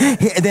that's in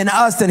than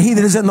us than he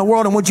that is in the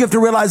world. And what you have to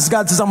realize is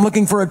God says, I'm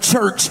looking for a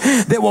church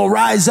that will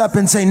rise up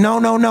and say, no,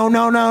 no, no,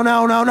 no, no,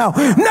 no, no, no.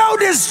 No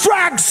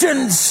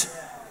distractions.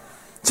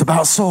 It's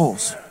about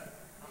souls.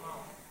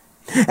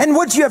 And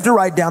what you have to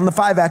write down, the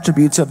 5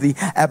 attributes of the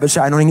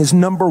Abishai anointing is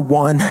number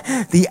 1,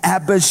 the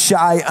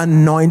Abishai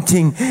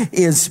anointing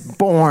is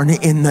born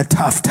in the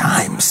tough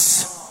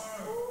times.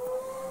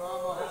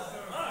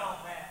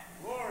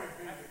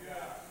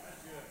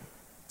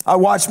 I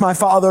watched my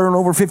father in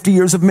over 50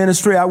 years of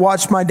ministry. I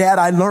watched my dad.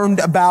 I learned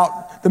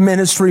about the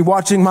ministry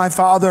watching my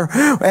father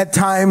at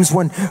times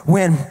when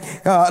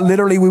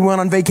literally we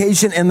went on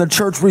vacation and the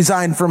church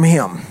resigned from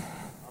him.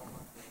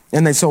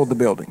 And they sold the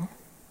building.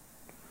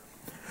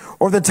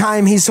 Or the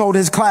time he sold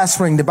his class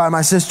ring to buy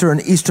my sister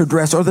an Easter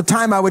dress. Or the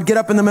time I would get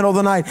up in the middle of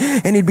the night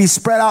and he'd be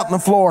spread out on the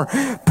floor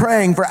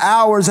praying for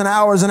hours and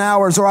hours and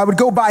hours. Or I would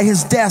go by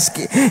his desk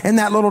in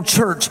that little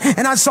church.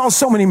 And I saw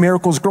so many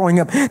miracles growing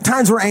up.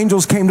 Times where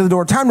angels came to the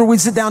door. Times where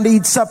we'd sit down to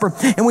eat supper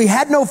and we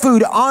had no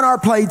food on our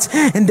plates.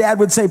 And Dad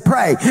would say,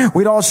 pray.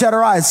 We'd all shut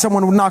our eyes.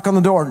 Someone would knock on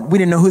the door. We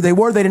didn't know who they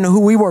were. They didn't know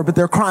who we were. But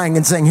they're crying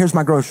and saying, here's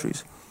my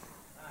groceries.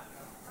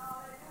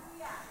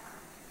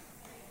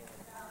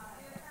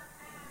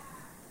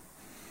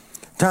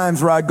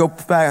 Times where I'd go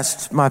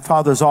past my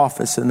father's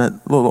office in that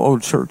little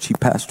old church he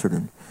pastored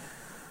in.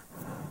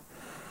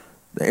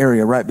 The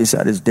area right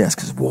beside his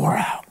desk is wore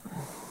out.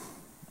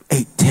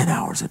 8-10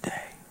 hours a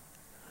day.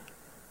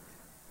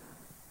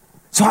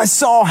 So I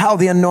saw how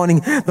the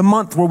anointing, the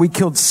month where we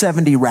killed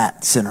 70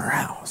 rats in our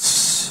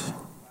house.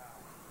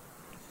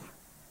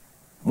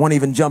 One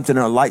even jumped in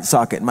a light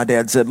socket and my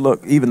dad said,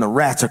 look, even the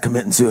rats are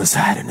committing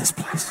suicide in this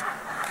place.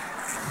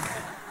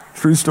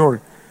 True story.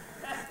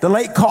 The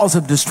late calls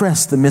of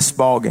distress, the missed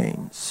ball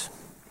games,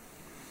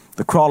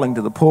 the crawling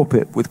to the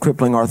pulpit with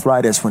crippling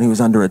arthritis when he was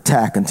under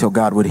attack until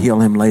God would heal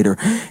him later.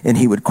 And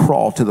he would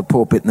crawl to the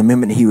pulpit, and the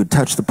moment he would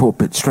touch the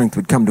pulpit, strength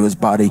would come to his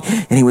body,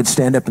 and he would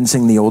stand up and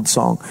sing the old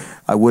song,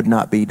 I would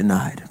not be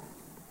denied.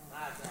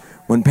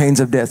 When pains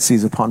of death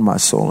seized upon my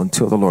soul,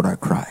 until the Lord I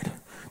cried,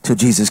 till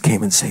Jesus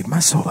came and saved my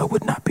soul, I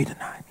would not be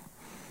denied.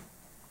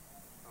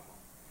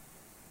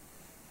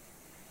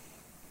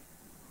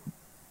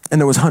 And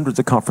there was hundreds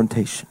of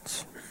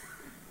confrontations.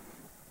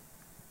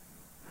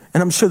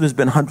 And I'm sure there's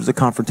been hundreds of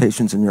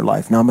confrontations in your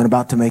life. Now I'm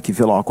about to make you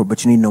feel awkward,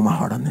 but you need to know my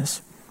heart on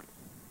this.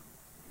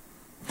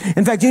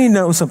 In fact, you need to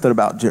know something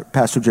about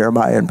Pastor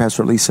Jeremiah and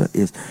Pastor Lisa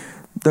is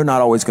they're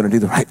not always going to do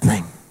the right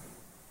thing.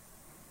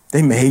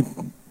 They may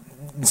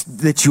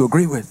that you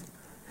agree with,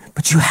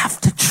 but you have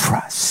to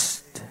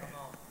trust.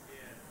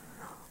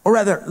 Or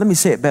rather, let me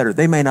say it better.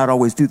 They may not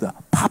always do the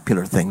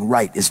popular thing.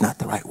 Right is not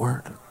the right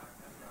word.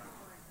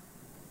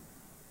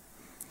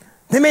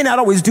 They may not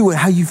always do it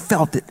how you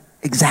felt it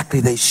exactly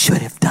they should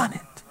have done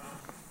it.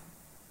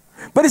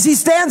 But as he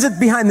stands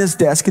behind this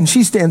desk and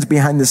she stands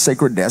behind this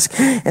sacred desk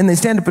and they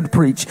stand up and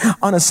preach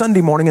on a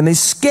Sunday morning and they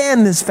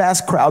scan this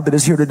vast crowd that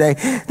is here today,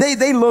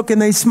 they look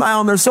and they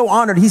smile and they're so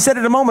honored. He said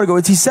it a moment ago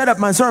as he set up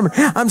my sermon.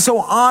 I'm so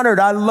honored.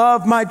 I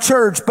love my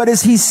church. But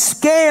as he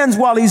scans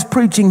while he's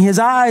preaching, his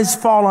eyes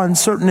fall on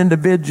certain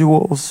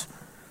individuals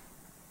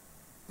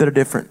that are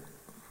different.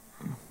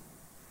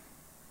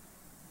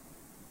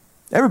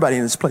 Everybody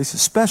in this place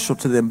is special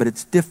to them, but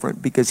it's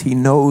different because he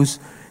knows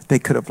they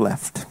could have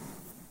left.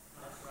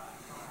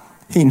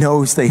 He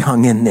knows they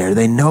hung in there.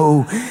 They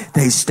know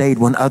they stayed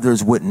when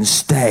others wouldn't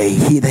stay.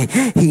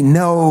 He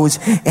knows,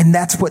 and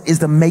that's what is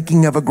the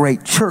making of a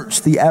great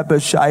church. The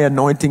Abishai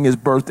anointing is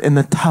birthed in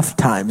the tough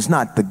times,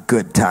 not the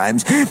good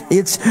times.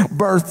 It's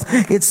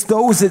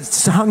those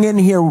that hung in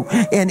here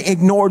and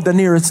ignored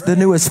the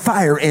newest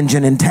fire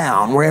engine in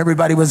town where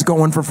everybody was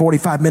going for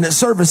 45-minute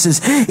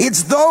services.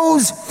 It's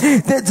those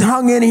that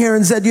hung in here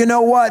and said, you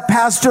know what,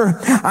 Pastor,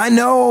 I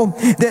know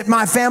that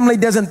my family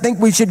doesn't think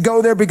we should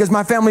go there because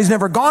my family's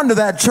never gone to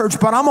that church,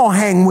 but I'm gonna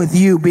hang with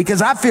you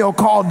because I feel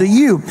called to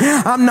you.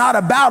 I'm not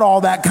about all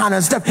that kind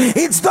of stuff.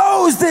 It's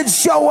those that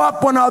show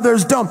up when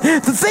others don't.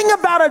 The thing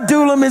about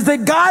Adullam is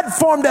that God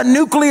formed a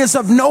nucleus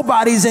of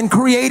nobodies and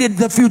created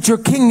the future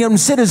kingdom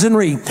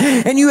citizenry.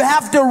 And you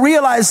have to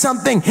realize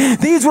something.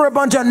 These were a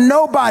bunch of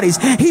nobodies.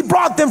 He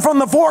brought them from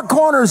the four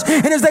corners,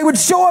 and as they would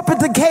show up at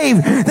the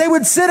cave, they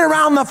would sit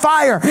around the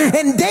fire.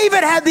 And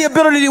David had the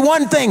ability to do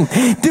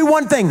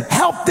one thing,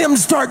 help them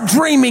start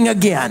dreaming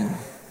again.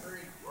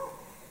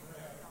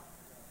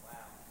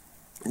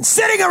 And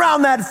sitting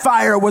around that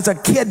fire was a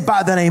kid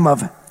by the name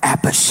of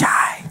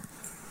Abishai.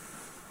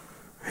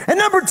 And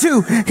number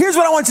two, here's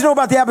what I want you to know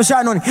about the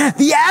Abishai anointing.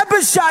 The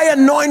Abishai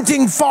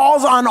anointing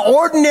falls on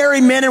ordinary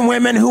men and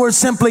women who are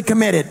simply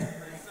committed.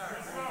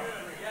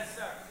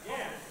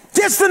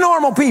 Just the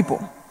normal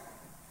people.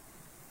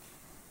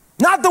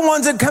 Not the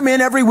ones that come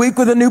in every week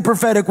with a new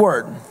prophetic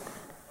word.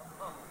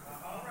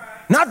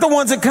 Not the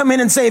ones that come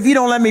in and say, if you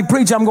don't let me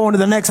preach, I'm going to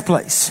the next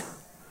place.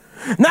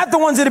 Not the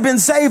ones that have been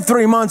saved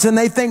 3 months and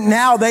they think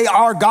now they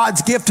are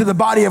God's gift to the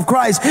body of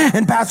Christ.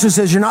 And pastor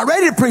says, you're not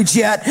ready to preach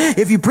yet.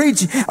 If you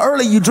preach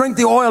early, you drink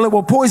the oil, it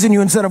will poison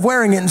you instead of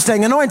wearing it and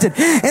staying anointed.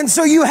 And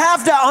so you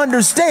have to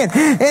understand.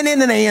 And then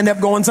they end up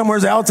going somewhere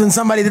else, and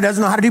somebody that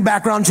doesn't know how to do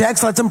background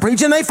checks lets them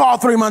preach, and they fall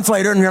 3 months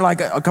later, and you're like,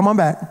 oh, come on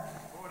back.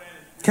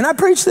 Can I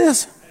preach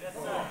this?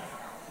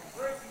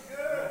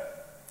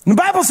 The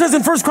Bible says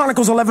in 1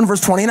 Chronicles 11, verse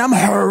 20, and I'm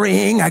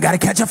hurrying, I got to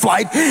catch a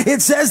flight.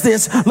 It says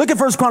this. Look at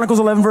 1 Chronicles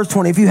 11, verse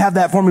 20. If you have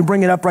that for me,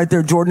 bring it up right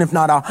there, Jordan. If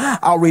not,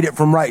 I'll read it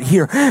from right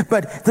here.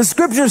 But the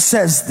scripture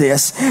says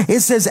this.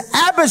 It says,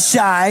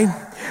 Abishai,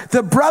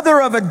 the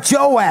brother of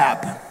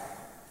Joab,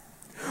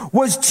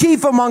 was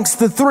chief amongst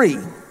the three.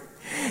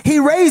 He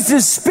raised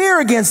his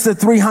spear against the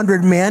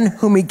 300 men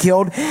whom he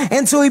killed,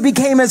 and so he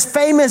became as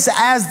famous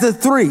as the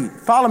three.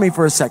 Follow me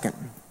for a second.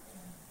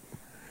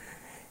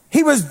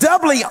 He was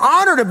doubly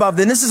honored above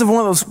them. This is one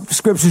of those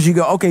scriptures you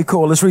go, okay,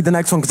 cool, let's read the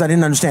next one because I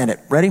didn't understand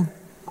it. Ready?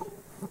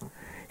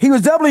 He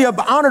was doubly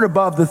honored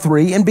above the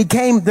three and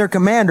became their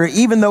commander,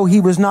 even though he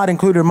was not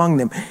included among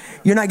them.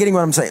 You're not getting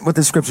what I'm saying, what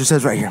the scripture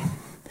says right here.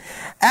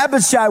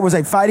 Abishai was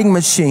a fighting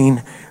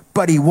machine,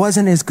 but he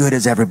wasn't as good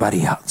as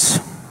everybody else.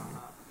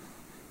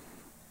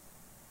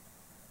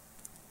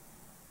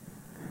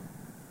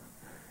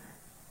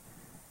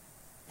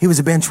 He was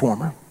a bench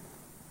warmer.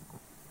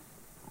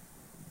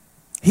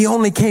 He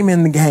only came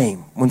in the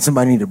game when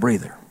somebody needed a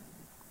breather.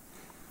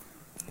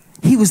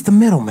 He was the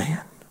middleman.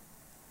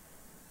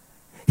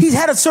 He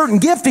had a certain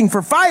gifting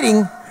for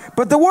fighting,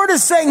 but the word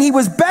is saying he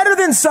was better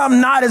than some,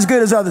 not as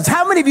good as others.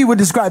 How many of you would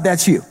describe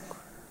that's you?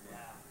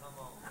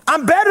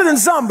 I'm better than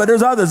some, but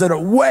there's others that are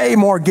way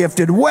more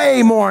gifted,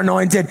 way more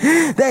anointed.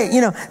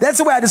 That's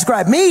the way I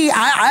describe me.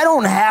 I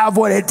don't have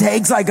what it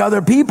takes like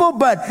other people,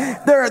 but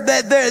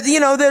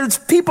there's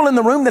people in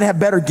the room that have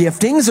better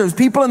giftings. There's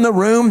people in the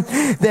room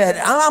that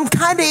I'm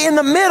kind of in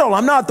the middle.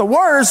 I'm not the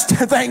worst.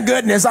 Thank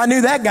goodness. I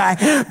knew that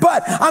guy,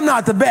 but I'm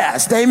not the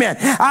best. Amen.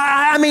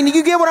 I mean,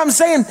 you get what I'm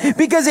saying?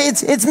 Because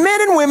it's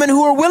men and women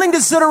who are willing to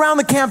sit around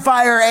the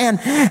campfire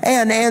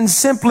and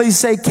simply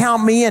say,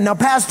 count me in. Now,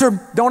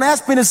 Pastor, don't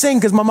ask me to sing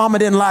because my mama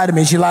didn't lie to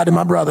me. She lied to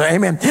my brother.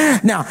 Amen.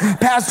 Now,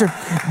 Pastor,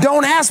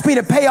 don't ask me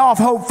to pay off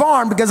Hope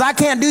Farm because I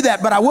can't do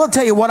that. But I will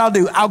tell you what I'll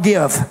do. I'll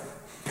give.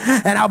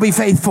 and I'll be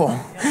faithful.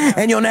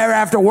 And you'll never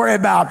have to worry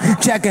about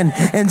checking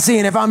and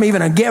seeing if I'm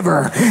even a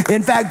giver.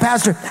 In fact,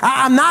 Pastor,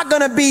 I'm not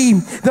going to be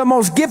the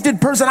most gifted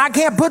person. I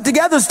can't put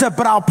together stuff,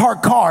 but I'll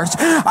park cars.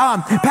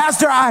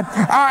 Pastor,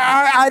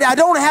 I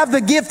don't have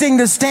the gifting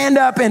to stand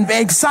up and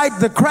excite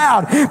the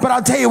crowd, but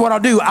I'll tell you what I'll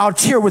do. I'll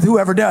cheer with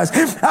whoever does.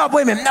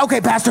 Wait a minute.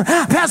 Okay, Pastor,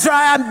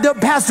 I'm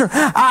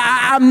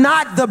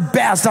not the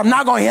best. I'm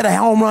not going to hit a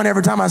home run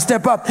every time I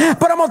step up,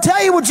 but I'm going to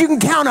tell you what you can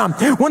count on.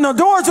 When the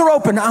doors are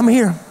open, I'm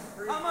here.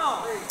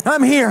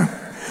 I'm here.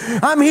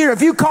 I'm here.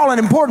 If you call an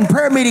important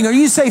prayer meeting or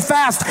you say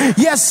fast,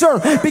 yes, sir,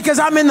 because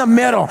I'm in the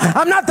middle.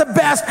 I'm not the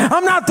best.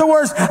 I'm not the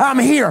worst. I'm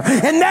here.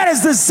 And that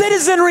is the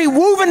citizenry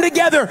woven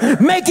together,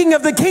 making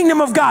of the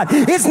kingdom of God.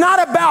 It's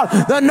not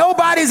about the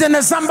nobodies and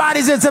the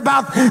somebodies. It's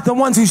about the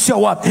ones who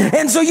show up.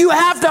 And so you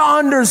have to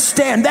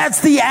understand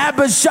that's the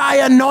Abishai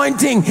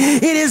anointing.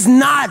 It is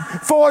not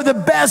for the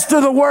best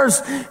or the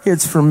worst.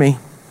 It's for me.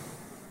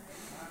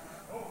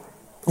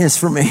 It's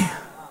for me.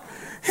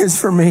 It's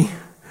for me.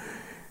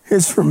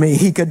 It's for me.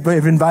 He could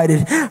have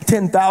invited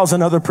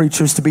 10,000 other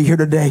preachers to be here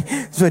today,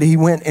 but he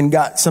went and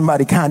got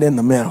somebody kind of in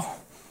the middle.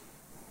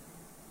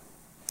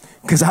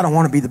 Because I don't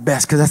want to be the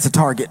best, because that's the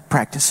target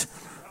practice.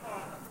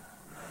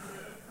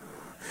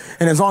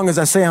 And as long as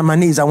I stay on my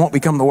knees, I won't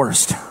become the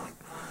worst,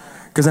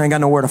 because I ain't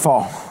got nowhere to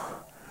fall.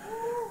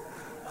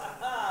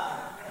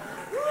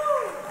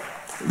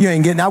 You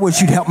ain't getting, I wish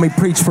you'd help me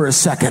preach for a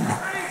second.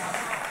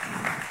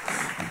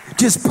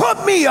 Just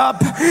put me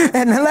up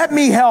and let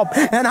me help,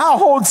 and I'll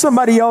hold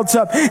somebody else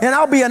up, and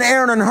I'll be an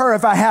Aaron and Hur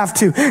if I have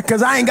to,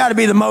 because I ain't got to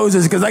be the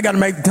Moses, because I got to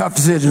make the tough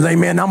decisions.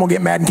 Amen. I'm going to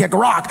get mad and kick a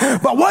rock.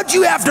 But what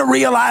you have to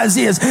realize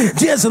is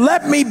just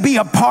let me be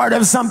a part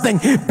of something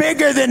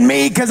bigger than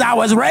me, because I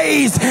was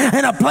raised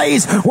in a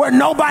place where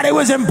nobody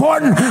was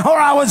important, or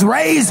I was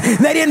raised,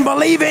 they didn't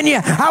believe in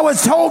you. I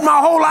was told my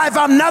whole life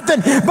I'm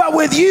nothing, but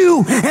with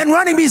you and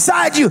running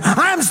beside you,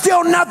 I'm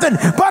still nothing,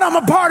 but I'm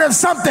a part of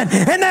something,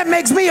 and that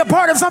makes me a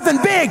part of something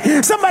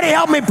big. Somebody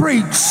help me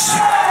preach.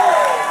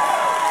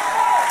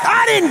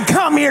 I didn't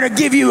come here to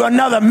give you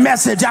another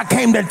message. I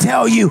came to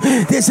tell you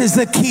this is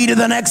the key to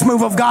the next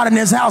move of God in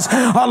this house,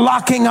 a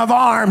locking of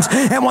arms.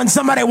 And when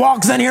somebody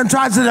walks in here and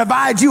tries to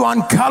divide you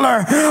on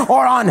color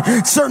or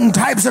on certain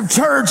types of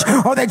church,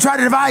 or they try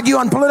to divide you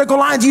on political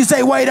lines, you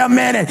say, wait a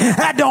minute,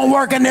 that don't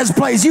work in this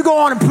place. You go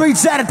on and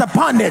preach that at the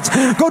pundits.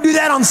 Go do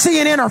that on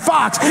CNN or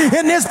Fox.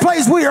 In this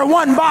place, we are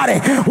one body,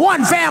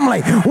 one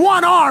family,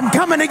 one arm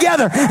coming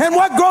together. And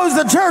what grows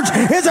the church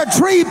is a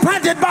tree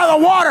planted by the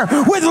water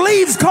with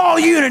leaves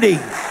called unity.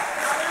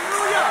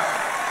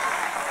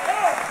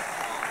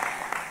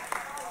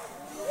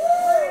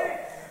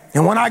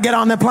 And when I get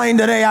on the plane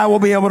today, I will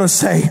be able to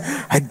say,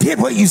 I did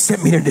what you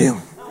sent me to do.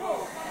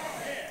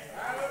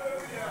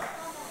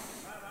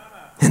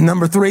 And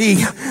number 3,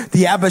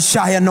 the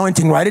Abishai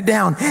anointing, write it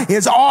down,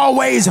 is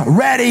always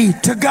ready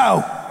to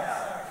go.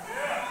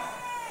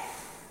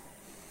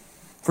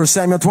 1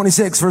 Samuel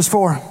 26, verse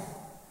 4.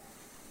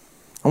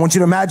 I want you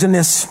to imagine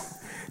this.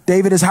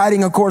 David is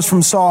hiding, of course,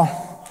 from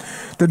Saul.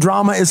 The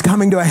drama is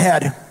coming to a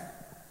head.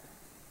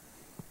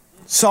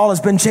 Saul has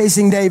been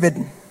chasing David.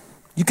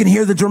 You can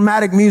hear the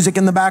dramatic music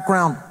in the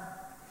background.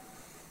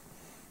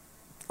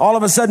 All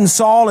of a sudden,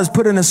 Saul is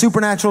put in a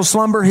supernatural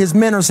slumber. His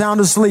men are sound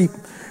asleep.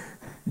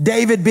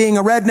 David, being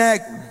a redneck,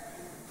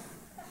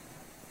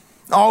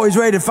 always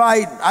ready to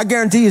fight. I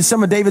guarantee you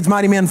some of David's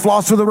mighty men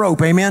flossed with a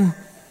rope. Amen?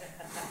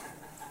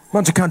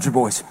 Bunch of country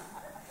boys.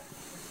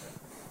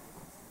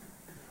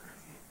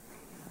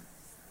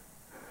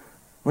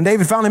 When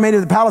David finally made it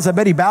to the palace, I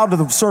bet he bowed to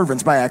the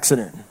servants by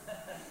accident.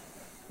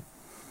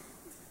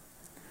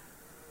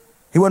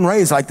 He wasn't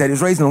raised like that. He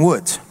was raised in the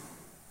woods.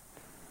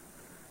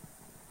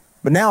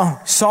 But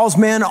now Saul's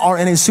men are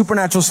in a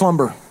supernatural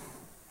slumber.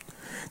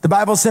 The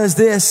Bible says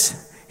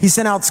this. He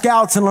sent out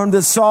scouts and learned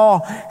that Saul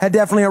had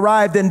definitely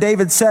arrived. Then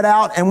David set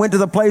out and went to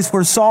the place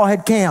where Saul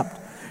had camped.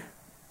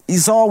 He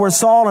saw where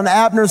Saul and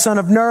Abner, son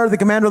of Ner, the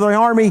commander of the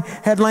army,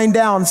 had lain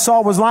down.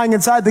 Saul was lying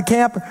inside the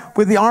camp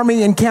with the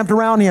army encamped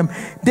around him.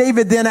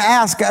 David then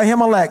asked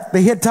Ahimelech,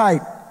 the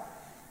Hittite,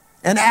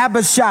 and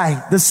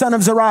Abishai, the son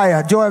of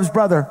Zeruiah, Joab's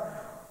brother,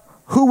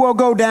 who will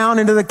go down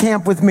into the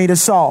camp with me to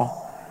Saul?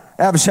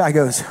 Abishai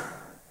goes,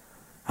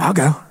 I'll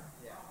go.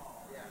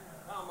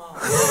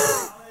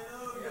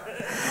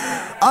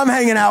 I'm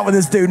hanging out with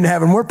this dude in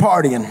heaven. We're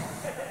partying.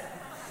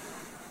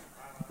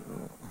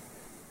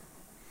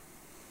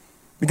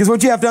 Because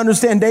what you have to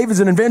understand, David's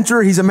an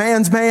adventurer. He's a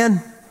man's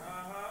man.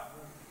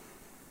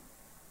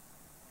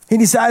 He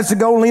decides to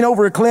go lean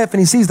over a cliff, and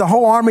he sees the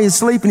whole army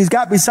asleep, and he's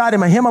got beside him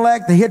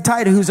Ahimelech, the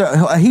Hittite, who's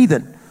a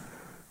heathen.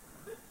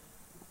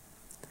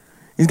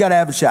 He's got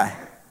Abishai.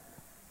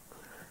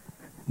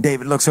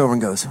 David looks over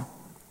and goes,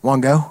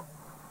 want to go?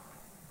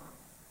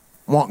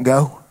 Want to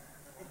go?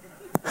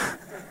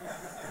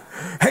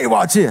 Hey,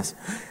 watch this.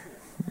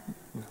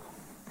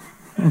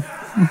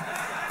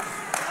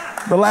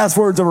 The last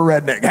words of a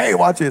redneck. Hey,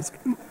 watch this.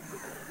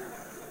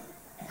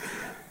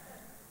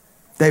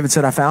 David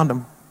said, I found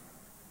him.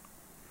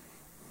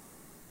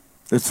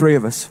 There's 3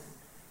 of us.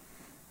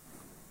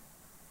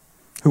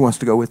 Who wants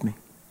to go with me?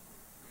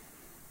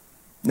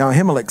 Now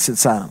Ahimelech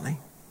sits silently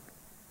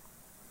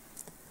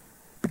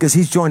because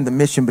he's joined the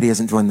mission, but he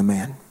hasn't joined the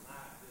man.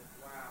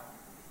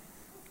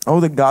 Oh,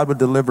 that God would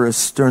deliver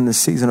us during this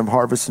season of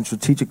harvest and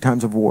strategic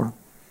times of war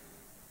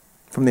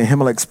from the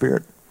Ahimelech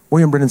spirit.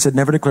 William Brennan said,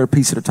 never declare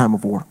peace at a time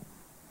of war.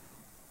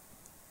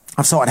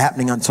 I saw it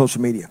happening on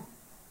social media.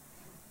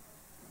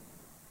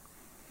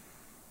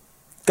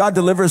 God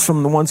delivers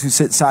from the ones who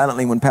sit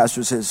silently when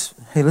pastor says,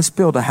 hey, let's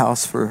build a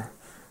house for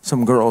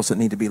some girls that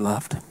need to be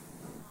loved.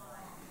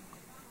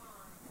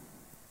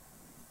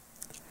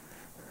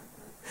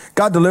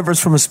 God delivers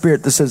from a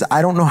spirit that says,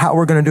 I don't know how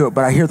we're going to do it,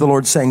 but I hear the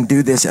Lord saying,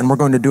 do this, and we're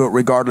going to do it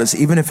regardless.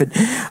 Even if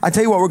I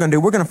tell you what we're going to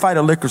do. We're going to fight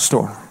a liquor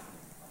store.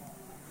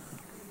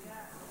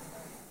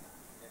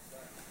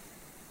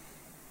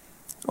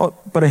 Oh,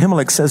 but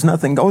Ahimelech says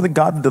nothing. Oh, that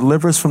God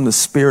delivers from the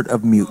spirit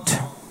of mute.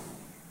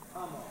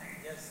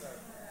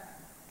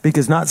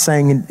 Because not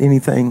saying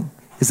anything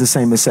is the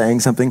same as saying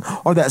something.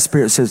 Or that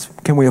spirit says,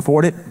 can we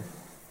afford it?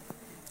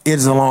 It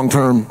is a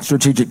long-term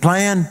strategic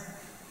plan.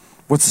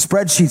 What's the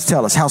spreadsheets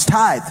tell us? How's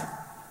tithe?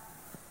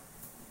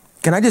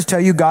 Can I just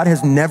tell you, God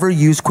has never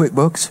used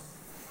QuickBooks.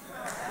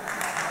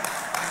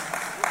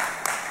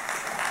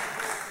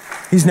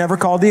 He's never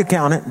called the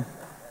accountant.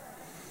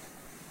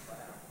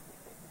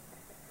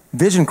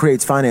 Vision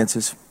creates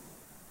finances.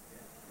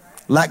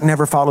 Lack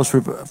never follows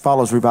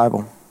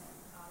revival.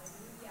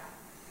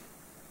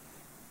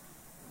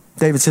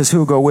 David says, who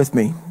will go with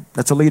me?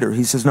 That's a leader.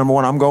 He says, number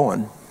one, I'm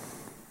going.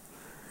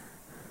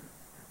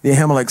 The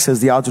Ahimelech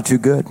says, the odds are too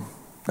good.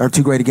 Are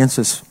too great against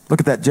us. Look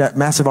at that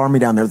massive army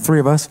down there, the three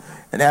of us.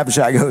 And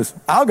Abishai goes,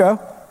 I'll go.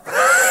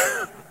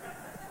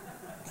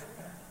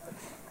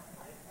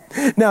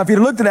 Now, if you'd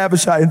looked at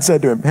Abishai and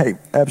said to him, hey,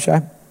 Abishai,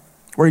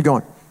 where are you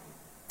going?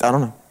 I don't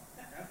know.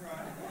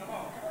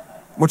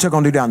 What you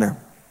going to do down there?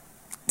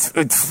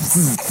 I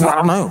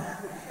don't know.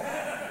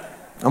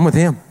 I'm with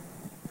him.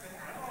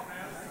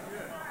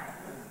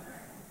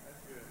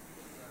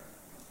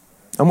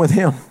 I'm with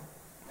him.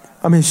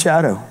 I'm his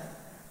shadow.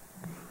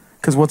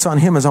 Because what's on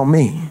him is on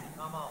me.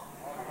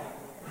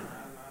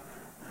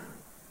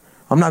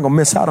 I'm not going to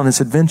miss out on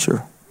this adventure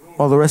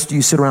while the rest of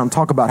you sit around and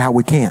talk about how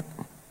we can't.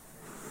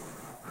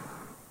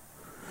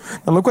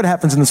 Now look what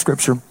happens in the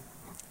scripture.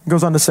 It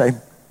goes on to say,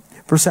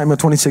 1 Samuel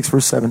 26,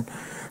 verse 7.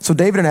 So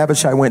David and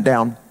Abishai went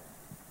down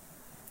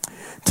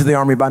to the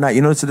army by night.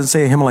 You notice it didn't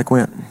say Ahimelech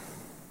went.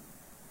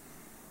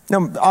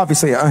 Now,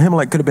 obviously,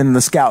 Ahimelech could have been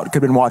the scout, could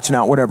have been watching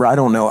out, whatever. I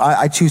don't know.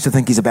 I choose to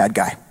think he's a bad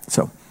guy.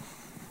 So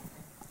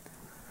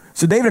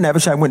David and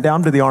Abishai went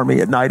down to the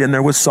army at night, and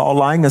there was Saul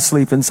lying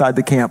asleep inside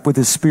the camp with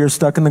his spear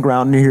stuck in the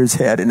ground near his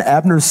head. And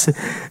Abner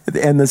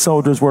and the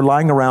soldiers were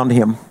lying around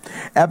him.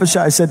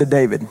 Abishai said to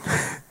David,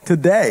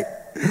 today,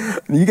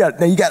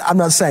 I'm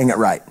not saying it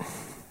right.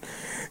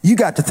 You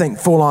got to think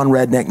full-on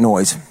redneck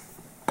noise.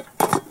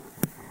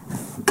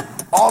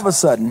 All of a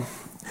sudden,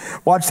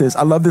 watch this.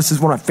 I love this. This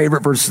is one of my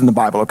favorite verses in the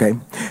Bible, okay?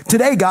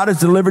 Today, God has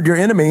delivered your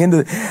enemy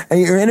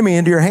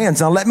into your hands.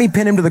 Now let me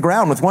pin him to the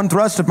ground with one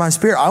thrust of my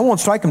spear. I won't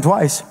strike him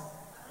twice.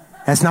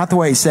 That's not the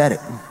way he said it.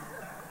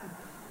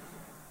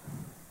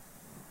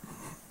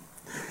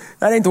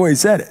 That ain't the way he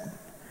said it.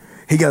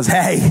 He goes,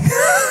 hey.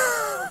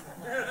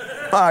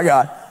 My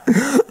God.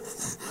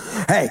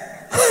 Hey,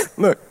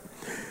 look,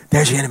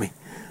 there's your enemy.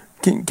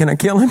 Can I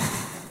kill him?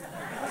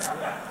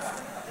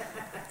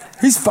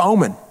 He's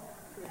foaming.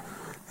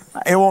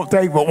 It won't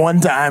take but one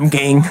time,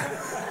 King.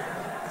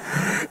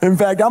 In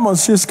fact, I'm going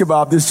to shish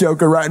kebab this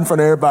joker right in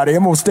front of everybody.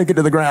 I'm going to stick it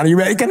to the ground. Are you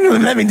ready?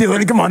 Let me do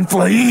it. Come on,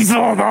 please.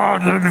 Oh,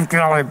 God, let me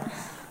kill him.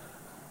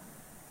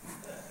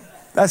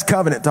 That's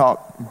covenant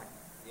talk.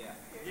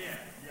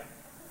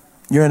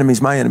 Your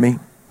enemy's my enemy.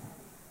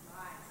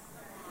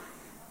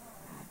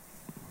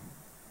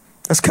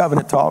 That's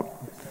covenant talk.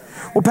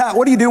 Well, Pat,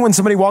 what do you do when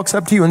somebody walks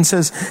up to you and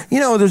says, you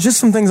know, there's just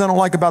some things I don't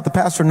like about the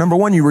pastor. Number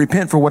one, you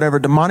repent for whatever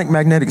demonic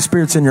magnetic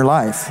spirits in your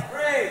life.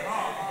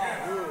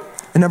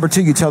 And number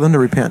two, you tell them to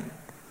repent.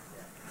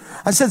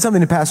 I said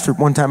something to pastor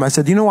one time. I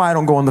said, you know why I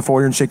don't go on the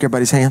foyer and shake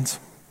everybody's hands?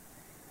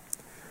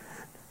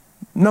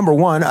 Number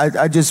one,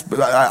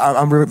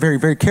 I'm very,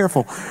 very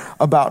careful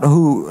about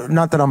who,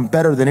 not that I'm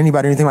better than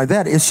anybody or anything like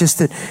that. It's just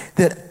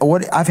that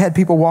what I've had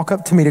people walk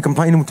up to me to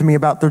complain to me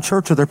about their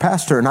church or their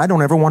pastor, and I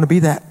don't ever want to be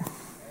that.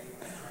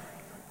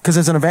 Because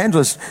as an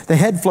evangelist, the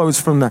oil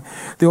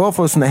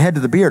flows from the head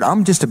to the beard.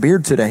 I'm just a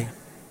beard today.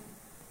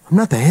 I'm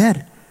not the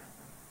head.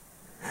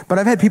 But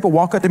I've had people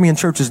walk up to me in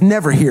churches,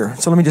 never here.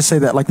 So let me just say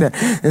that like that.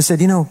 And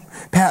said, you know,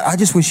 Pat, I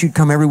just wish you'd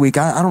come every week.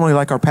 I don't really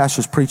like our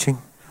pastor's preaching.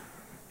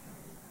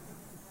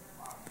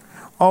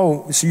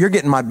 Oh, so you're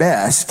getting my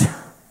best.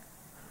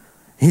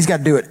 He's got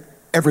to do it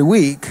every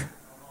week.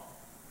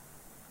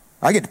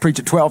 I get to preach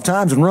it 12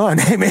 times and run.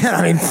 Hey, man,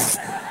 I mean,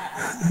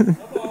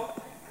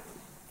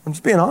 I'm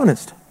just being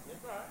honest.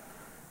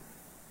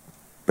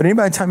 But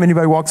anytime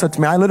anybody walks up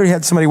to me, I literally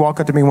had somebody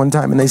walk up to me one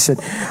time and they said,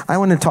 I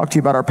want to talk to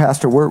you about our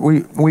pastor.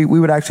 We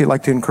would actually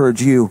like to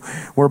encourage you.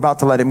 We're about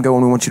to let him go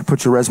and we want you to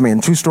put your resume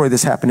in. True story,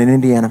 this happened in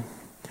Indiana.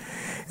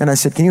 And I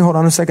said, can you hold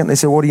on a second? They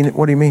said, what do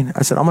you mean?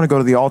 I said, I'm going to go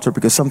to the altar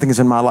because something is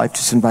in my life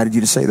just invited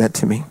you to say that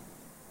to me.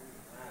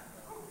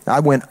 I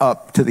went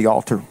up to the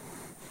altar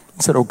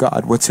and said, oh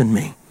God, what's in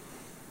me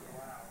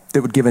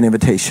that would give an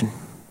invitation?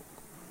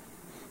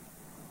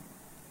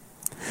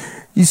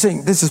 You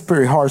think this is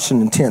pretty harsh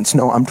and intense.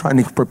 No, I'm trying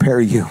to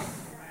prepare you.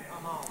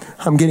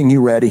 I'm getting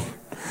you ready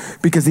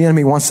because the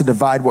enemy wants to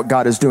divide what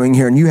God is doing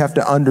here. And you have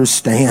to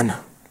understand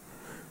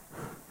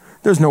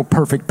there's no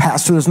perfect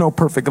pastor. There's no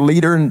perfect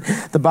leader. And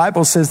the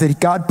Bible says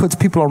that God puts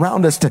people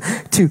around us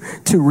to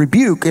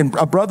rebuke. And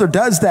a brother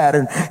does that.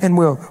 And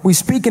we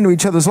speak into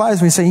each other's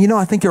lives. And we say, you know,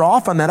 I think you're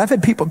off on that. I've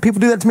had people do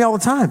that to me all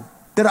the time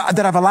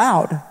that I've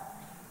allowed.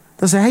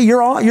 They'll say, hey,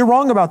 you're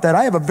wrong about that.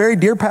 I have a very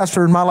dear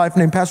pastor in my life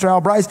named Pastor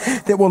Al Bryce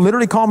that will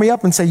literally call me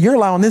up and say, you're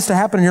allowing this to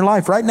happen in your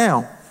life right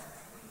now.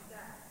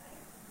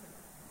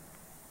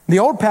 The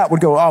old Pat would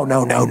go, oh,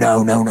 no.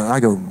 I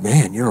go,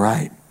 man, you're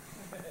right.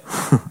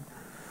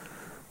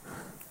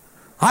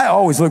 I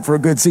always look for a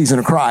good season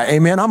to cry.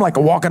 Amen. I'm like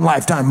a walking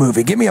Lifetime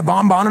movie. Give me a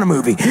bonbon and a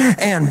movie.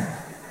 And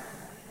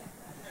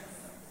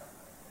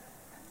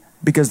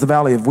because the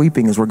valley of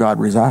weeping is where God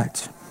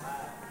resides.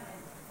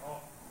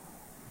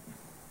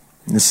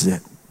 And this is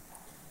it.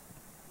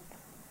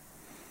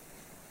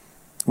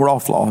 We're all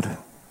flawed.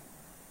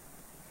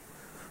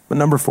 But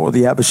number 4,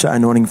 the Abishai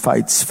anointing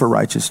fights for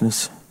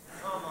righteousness.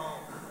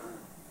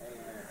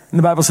 And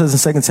the Bible says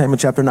in 2 Samuel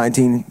chapter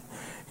 19,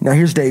 now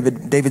here's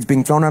David. David's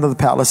being thrown out of the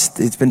palace.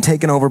 It's been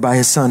taken over by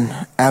his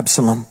son,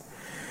 Absalom.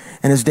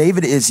 And as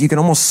David is, you can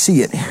almost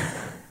see it.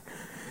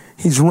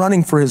 He's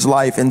running for his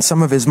life, and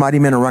some of his mighty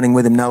men are running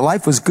with him. Now,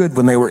 life was good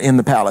when they were in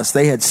the palace.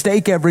 They had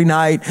steak every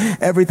night.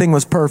 Everything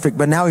was perfect.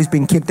 But now he's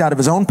being kicked out of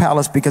his own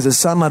palace because his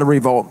son led a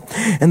revolt.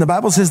 And the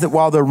Bible says that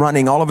while they're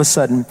running, all of a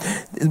sudden,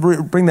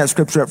 bring that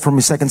scripture up for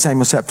me, 2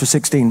 Samuel chapter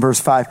 16,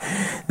 verse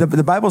 5.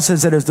 The Bible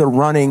says that as they're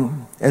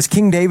running, as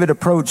King David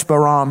approached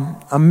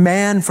Baram, a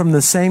man from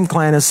the same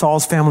clan as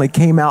Saul's family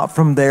came out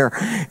from there,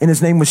 and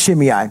his name was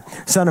Shimei,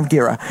 son of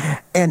Gera.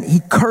 And he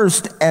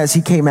cursed as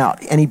he came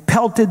out, and he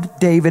pelted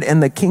David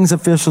and the king's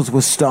officials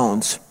with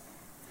stones.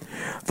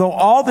 Though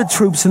all the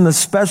troops in the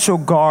special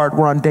guard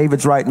were on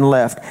David's right and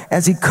left,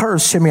 as he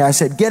cursed, Shimei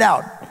said, get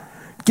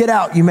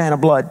out, you man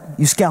of blood,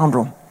 you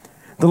scoundrel.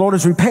 The Lord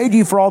has repaid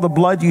you for all the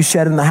blood you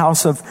shed in the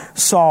house of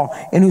Saul,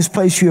 in whose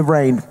place you have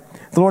reigned.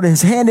 The Lord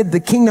has handed the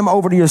kingdom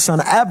over to your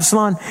son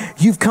Absalom.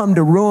 You've come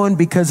to ruin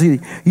because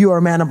you are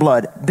a man of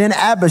blood. Then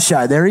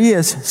Abishai, there he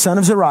is, son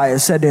of Zeruiah,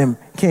 said to him,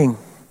 King,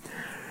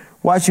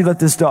 why should you let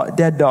this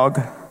dead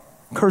dog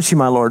curse you,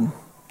 my Lord?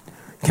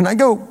 Can I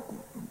go?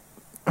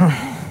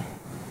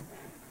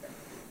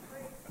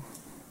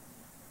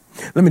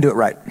 Let me do it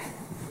right.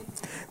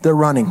 They're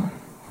running.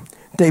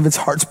 David's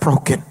heart's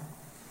broken.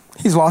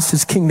 He's lost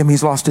his kingdom.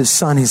 He's lost his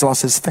son. He's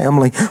lost his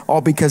family, all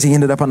because he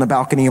ended up on the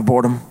balcony of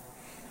boredom.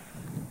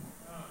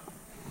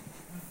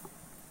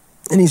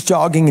 And he's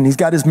jogging, and he's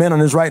got his men on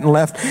his right and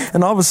left.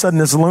 And all of a sudden,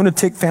 this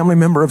lunatic family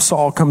member of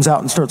Saul comes out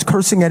and starts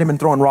cursing at him and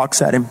throwing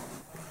rocks at him.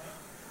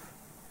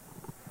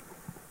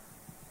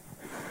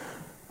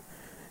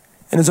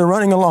 And as they're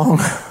running along,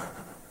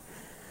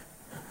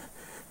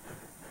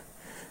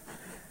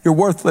 you're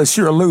worthless,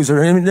 you're a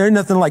loser. I mean, there's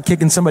nothing like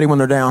kicking somebody when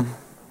they're down.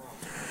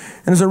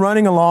 And as they're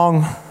running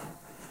along,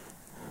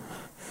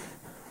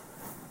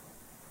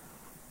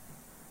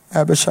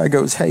 Abishai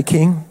goes, hey,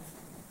 King,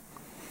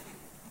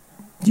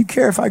 do you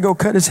care if I go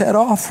cut his head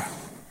off?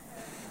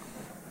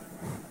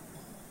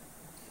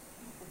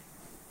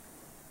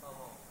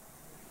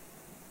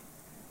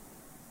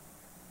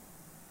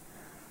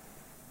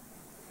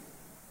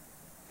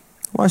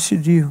 Why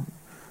should you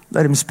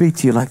let him speak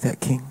to you like that,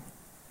 King?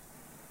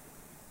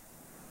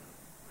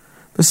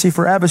 But see,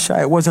 for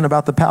Abishai, it wasn't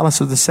about the palace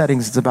or the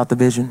settings. It's about the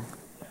vision.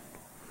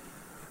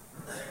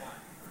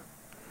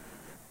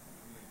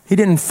 He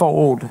didn't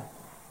fold.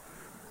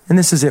 And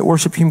this is it.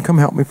 Worship team, come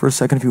help me for a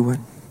second if you would.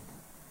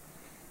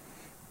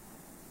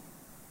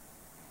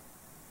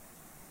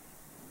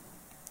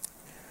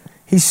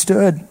 He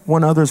stood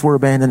when others were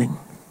abandoning.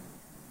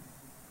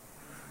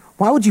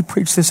 Why would you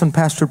preach this on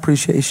Pastor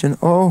Appreciation?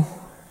 Oh,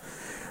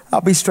 I'll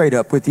be straight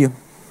up with you.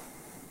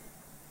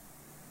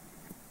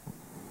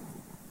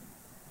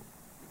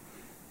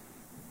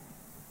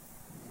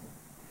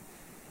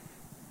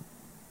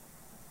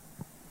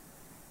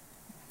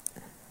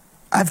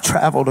 I've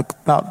traveled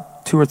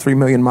about 2 or 3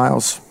 million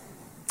miles,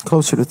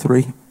 closer to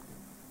 3.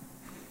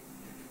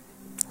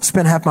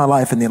 Spent half my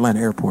life in the Atlanta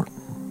airport.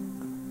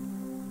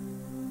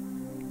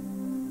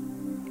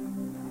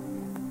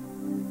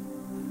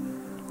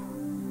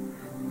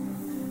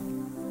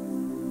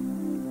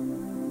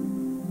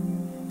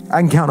 I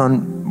can count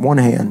on one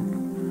hand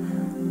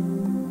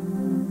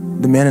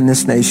the men in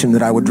this nation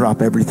that I would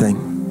drop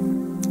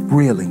everything,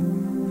 really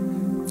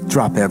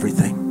drop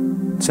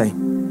everything. Say,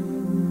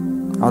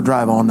 I'll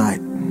drive all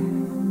night.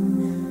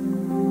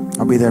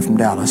 I'll be there from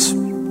Dallas.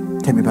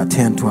 Take me about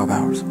 10, 12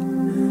 hours.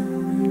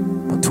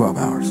 About 12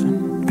 hours,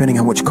 depending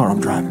on which car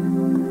I'm driving.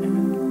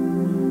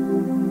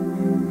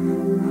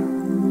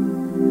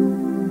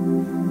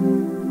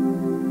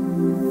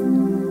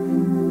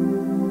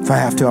 If I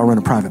have to, I'll rent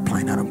a private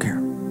plane. I don't care.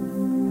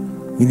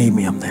 You need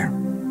me, I'm there.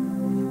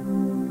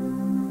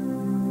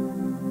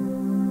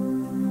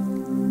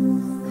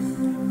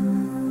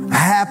 I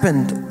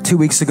happened 2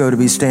 weeks ago to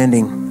be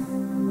standing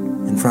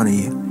in front of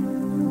you.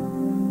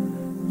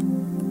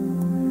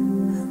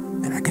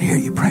 And I could hear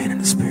you praying in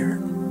the Spirit.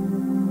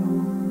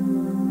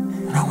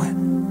 And I went,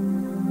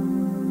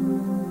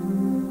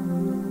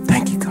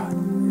 thank you, God.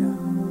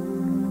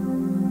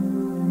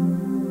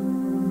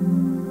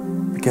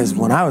 Because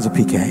when I was a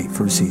PK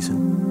for a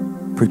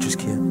season, preacher's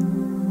kid,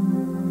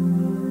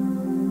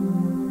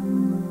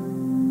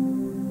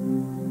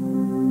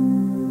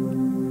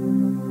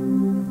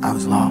 I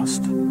was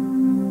lost.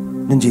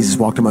 Then Jesus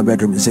walked in my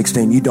bedroom at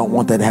 16. You don't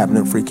want that to happen,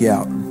 it'll freak you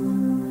out.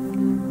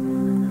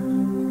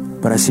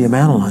 But I see a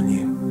mantle on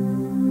you.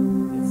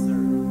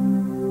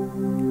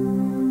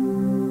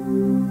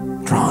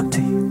 Drawn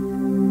to you.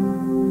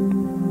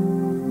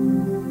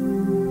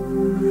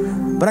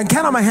 But I can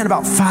count on my hand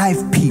about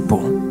 5 people,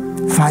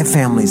 5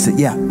 families that,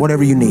 yeah,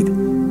 whatever you need.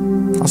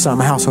 I'll sign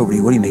my house over to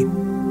you. What do you need?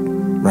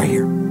 Right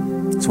here.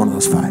 It's one of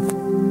those 5.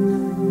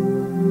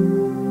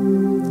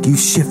 You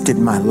shifted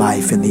my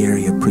life in the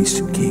area of priest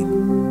and king.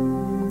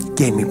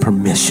 Gave me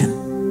permission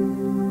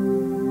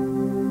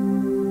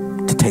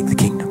to take the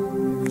kingdom.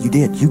 You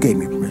did. You gave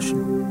me permission.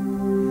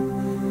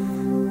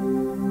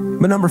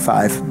 But number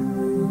 5,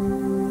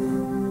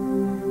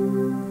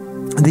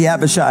 the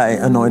Abishai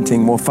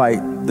anointing will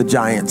fight the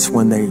giants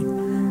when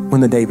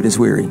the David is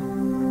weary.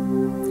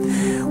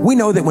 We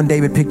know that when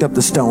David picked up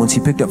the stones, he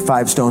picked up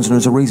 5 stones, and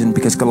there's a reason,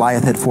 because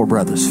Goliath had 4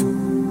 brothers.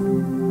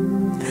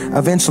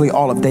 Eventually,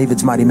 all of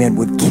David's mighty men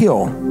would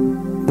kill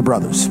the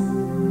brothers.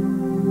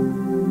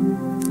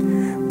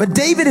 But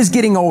David is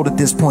getting old at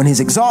this point. He's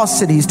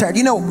exhausted. He's tired.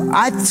 You know,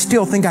 I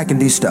still think I can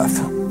do stuff.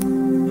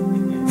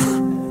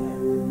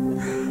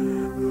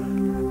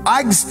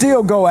 I can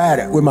still go at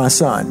it with my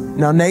son.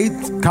 Now,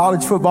 Nate,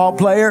 college football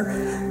player.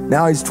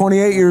 Now he's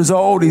 28 years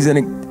old. He's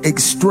in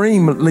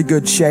extremely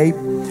good shape.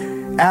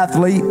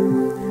 Athlete.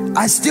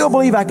 I still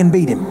believe I can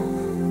beat him.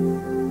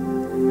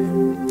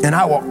 And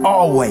I will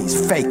always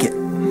fake it.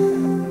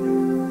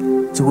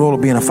 It's a rule of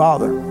being a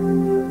father.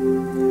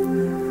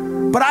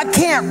 But I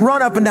can't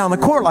run up and down the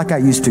court like I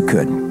used to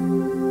could.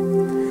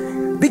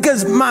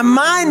 Because my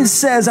mind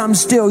says I'm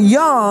still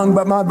young,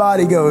 but my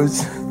body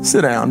goes,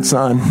 sit down,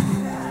 son.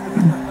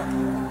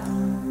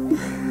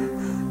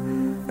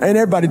 Ain't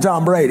everybody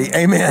Tom Brady.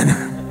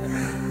 Amen.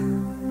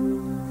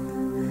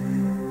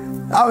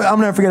 I'll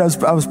never forget,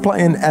 I was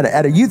playing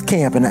at a youth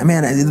camp, and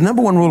man, the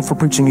number 1 rule for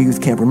preaching a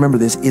youth camp, remember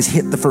this, is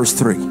hit the first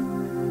 3.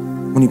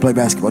 When you play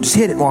basketball, just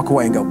hit it and walk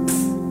away and go,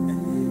 pff.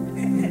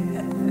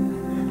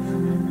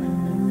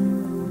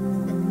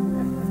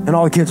 And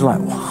all the kids are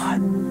like, what?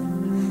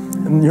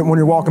 And when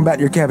you're walking back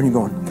to your cabin, you're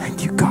going,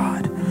 thank you,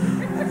 God.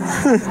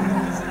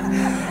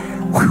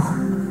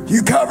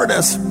 You covered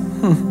us.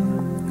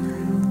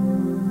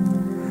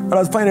 But I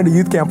was playing at a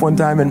youth camp one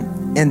time,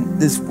 and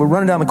we're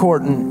running down the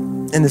court,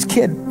 and this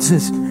kid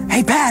says,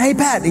 hey, Pat.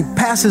 He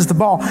passes the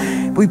ball.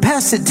 We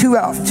passed it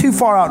too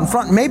far out in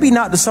front, maybe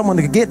not to someone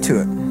that could get to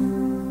it.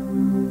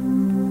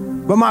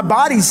 But my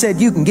body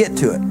said, you can get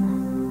to it.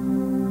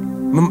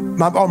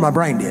 My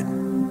brain did.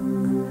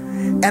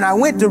 And I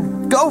went to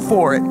go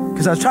for it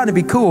because I was trying to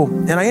be cool,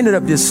 and I ended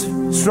up just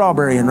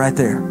strawberrying right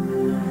there.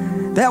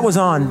 That was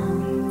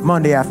on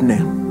Monday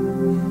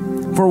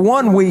afternoon. For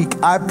 1 week,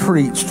 I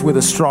preached with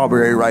a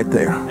strawberry right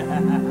there.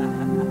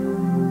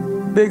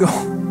 Big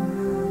old.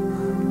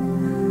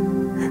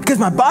 Because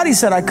my body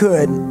said I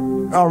could,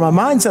 or my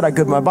mind said I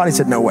could, my body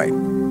said no way.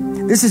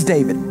 This is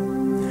David.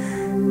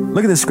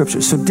 Look at this scripture.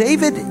 So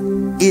David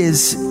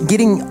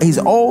he's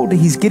old,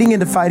 he's getting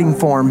into fighting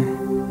form,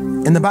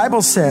 and the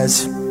Bible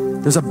says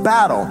there's a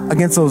battle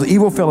against those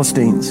evil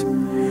Philistines.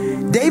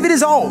 David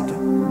is old,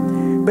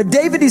 but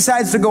David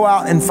decides to go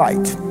out and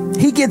fight.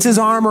 He gets his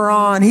armor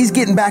on. He's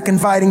getting back in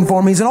fighting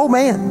form. He's an old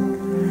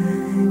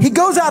man. He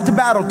goes out to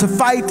battle to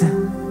fight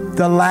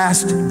the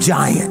last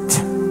giant.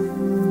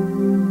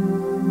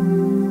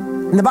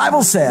 And the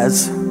Bible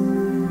says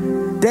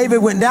David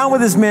went down with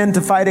his men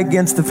to fight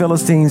against the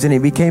Philistines, and he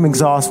became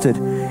exhausted.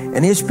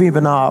 And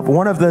Ishbi-Benob,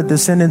 one of the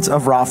descendants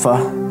of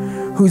Rapha,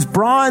 whose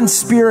bronze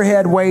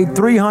spearhead weighed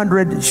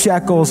 300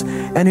 shekels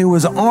and who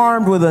was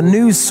armed with a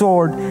new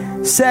sword,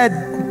 said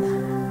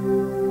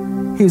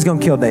he was going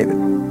to kill David.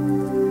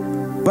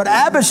 But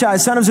Abishai,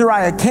 son of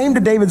Zeruiah, came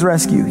to David's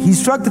rescue. He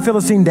struck the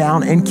Philistine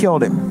down and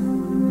killed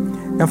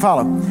him. Now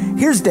follow.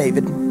 Here's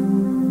David.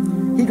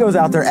 He goes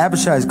out there.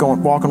 Abishai is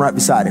walking right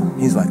beside him.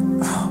 He's like,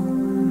 oh,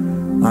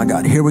 my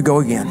God, here we go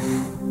again.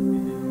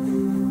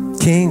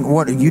 King,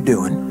 what are you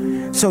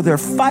doing? So they're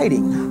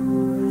fighting.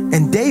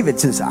 And David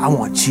says, I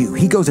want you.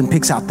 He goes and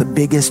picks out the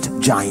biggest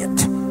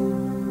giant.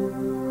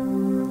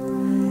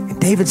 And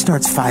David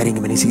starts fighting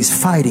him, and as he's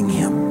fighting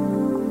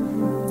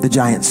him, the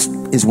giant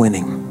is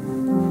winning.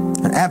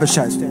 And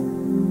Abishai's standing.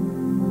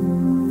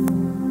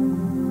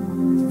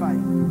 He's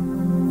fighting.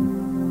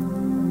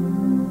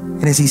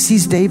 And as he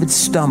sees David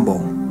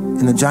stumble,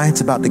 and the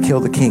giant's about to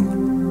kill the king,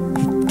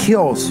 he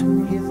kills his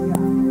guy.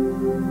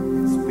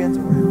 bends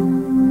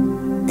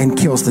around and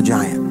kills the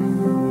giant.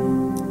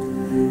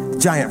 The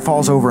giant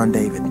falls over on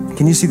David.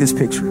 Can you see this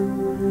picture?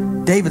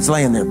 David's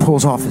laying there,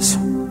 pulls off his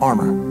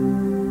armor,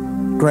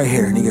 gray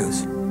hair, and he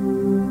goes,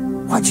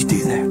 "Why'd you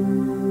do that?"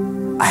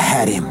 "I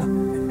had him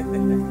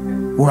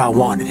where I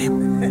wanted him."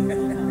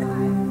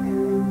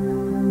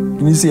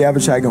 Can you see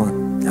Abishai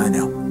going, "I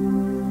know."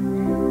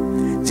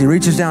 So he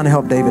reaches down to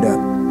help David up.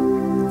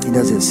 He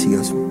does this. He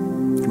goes,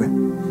 "Come here."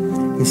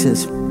 He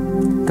says,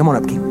 "Come on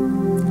up, King.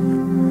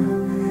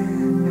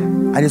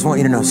 I just want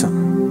you to know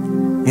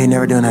something. You ain't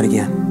never doing that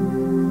again."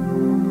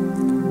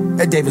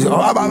 And David's going,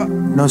 "Oh,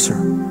 no, sir.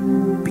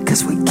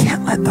 Because we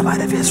can't let the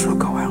light of Israel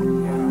go out."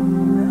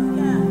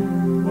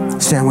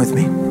 Stand with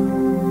me.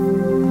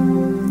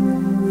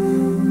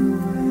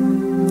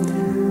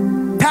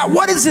 Pat,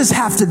 what does this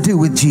have to do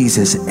with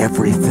Jesus?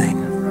 Everything.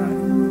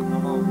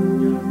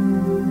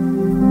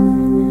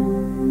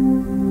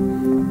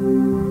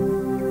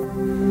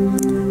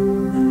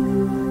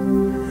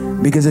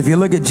 Because if you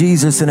look at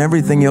Jesus and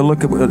everything, you'll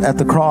look at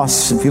the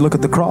cross. If you look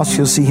at the cross,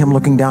 you'll see him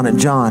looking down at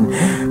John,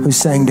 who's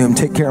saying to him,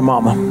 "Take care of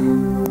mama."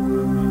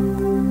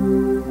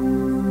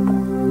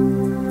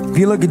 If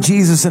you look at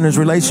Jesus and his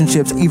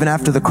relationships, even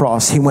after the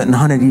cross, he went and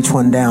hunted each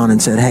one down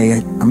and said,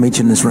 "Hey, I'll meet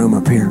you in this room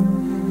up here."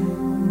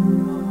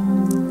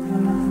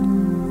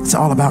 It's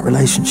all about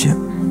relationship.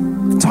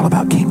 It's all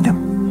about kingdom.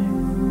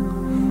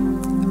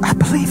 I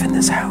believe in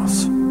this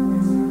house.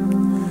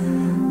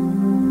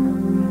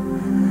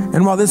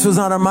 And while this was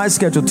not on my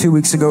schedule 2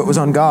 weeks ago, it was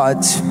on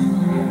God's.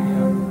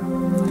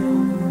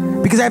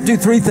 Because I have to do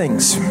three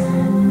things.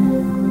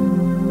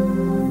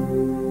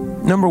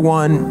 Number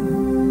one,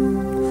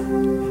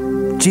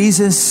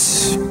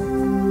 Jesus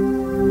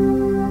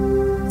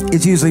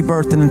is usually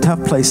birthed in the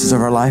tough places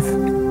of our life.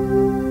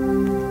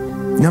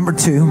 Number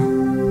two,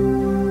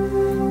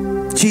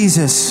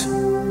 Jesus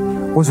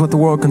was what the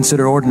world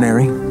considered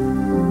ordinary.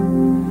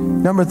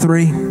 Number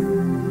three,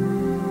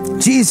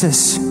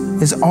 Jesus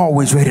is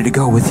always ready to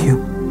go with you.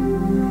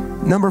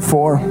 Number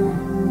four,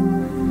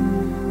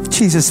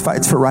 Jesus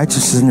fights for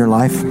righteousness in your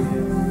life.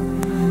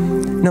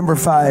 Number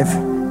five,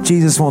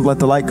 Jesus won't let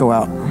the light go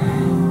out.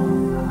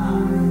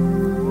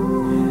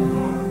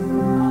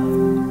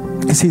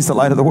 Because he's the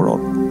light of the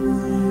world.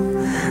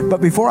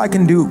 But before I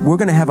can we're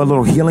going to have a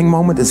little healing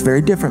moment that's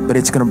very different, but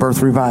it's going to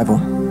birth revival.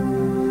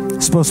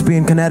 It's supposed to be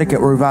in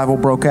Connecticut where revival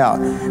broke out,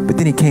 but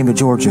then he came to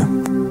Georgia.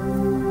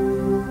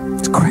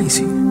 It's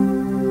crazy.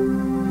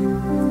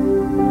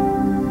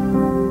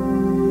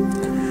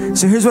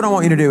 So here's what I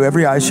want you to do.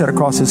 Every eye shut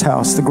across this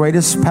house. The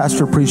greatest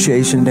pastor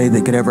appreciation day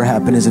that could ever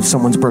happen is if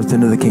someone's birthed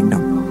into the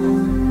kingdom.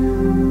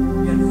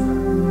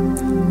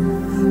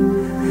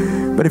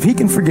 But if he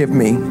can forgive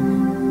me,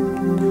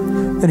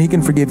 then he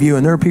can forgive you.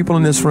 And there are people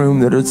in this room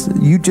that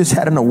you just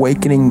had an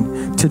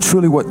awakening to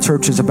truly what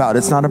church is about.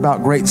 It's not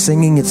about great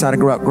singing. It's not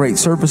about great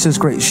services,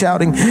 great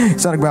shouting.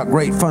 It's not about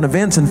great fun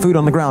events and food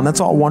on the ground.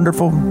 That's all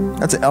wonderful.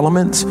 That's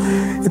elements.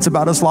 It's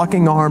about us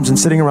locking arms and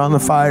sitting around the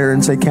fire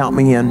and say, "Count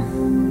me in."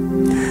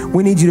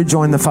 We need you to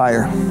join the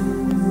fire.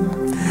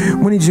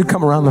 We need you to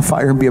come around the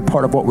fire and be a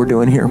part of what we're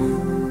doing here.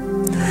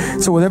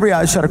 So with every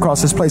eye shut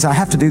across this place, I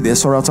have to do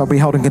this or else I'll be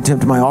held in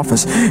contempt in my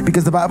office.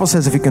 Because the Bible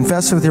says if you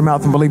confess with your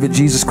mouth and believe that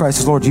Jesus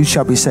Christ is Lord, you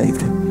shall be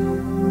saved.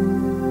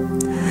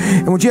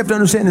 And what you have to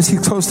understand is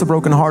he's close to the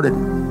brokenhearted.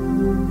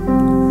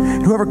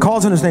 And whoever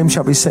calls on his name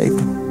shall be saved.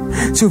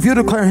 So if you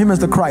declare him as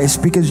the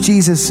Christ, because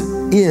Jesus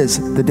is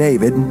the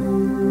David,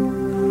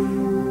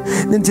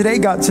 then today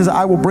God says,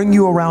 I will bring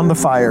you around the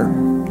fire.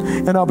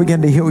 And I'll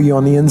begin to heal you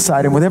on the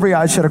inside. And with every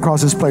eye shut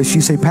across this place,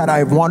 you say, "Pat, I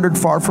have wandered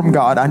far from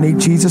God. I need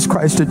Jesus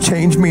Christ to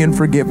change me and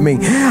forgive me.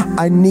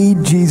 I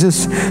need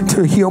Jesus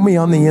to heal me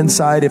on the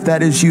inside." If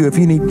that is you, if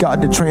you need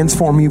God to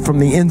transform you from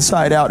the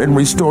inside out and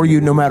restore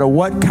you no matter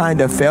what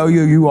kind of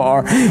failure you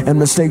are and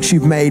mistakes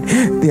you've made,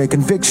 the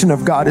conviction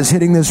of God is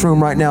hitting this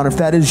room right now. And if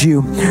that is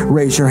you,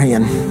 raise your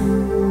hand.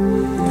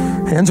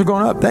 Hands are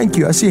going up. Thank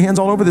you. I see hands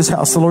all over this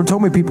house. The Lord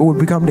told me people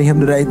would come to him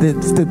today.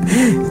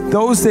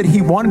 Those that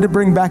he wanted to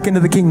bring back into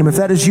the kingdom. If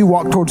that is you,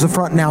 walk towards the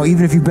front now.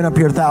 Even if you've been up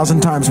here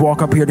 1,000 times,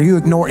 walk up here. Do you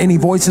ignore any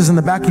voices in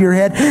the back of your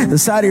head, the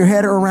side of your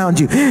head, or around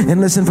you?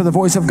 And listen for the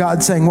voice of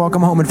God saying,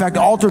 "Welcome home." In fact,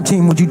 altar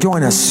team, would you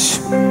join us?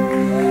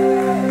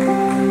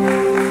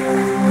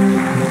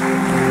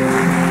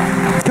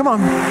 Come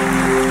on.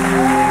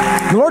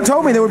 The Lord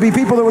told me there would be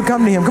people that would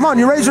come to him. Come on,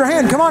 you raise your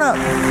hand. Come on up.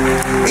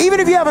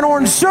 Even if you have an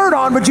orange shirt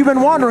on, but you've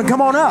been wandering,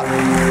 come on up.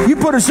 You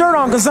put a shirt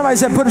on because somebody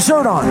said put a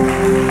shirt on.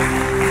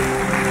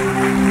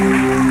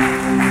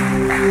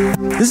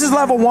 This is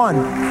level one.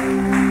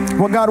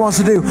 What God wants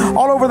to do.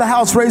 All over the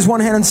house, raise one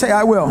hand and say,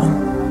 "I will."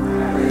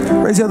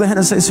 Raise the other hand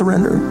and say,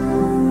 "Surrender."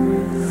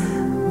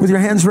 With your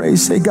hands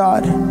raised, say,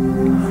 "God,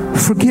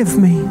 forgive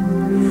me.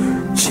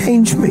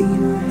 Change me.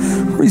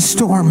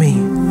 Restore me.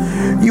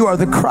 You are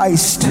the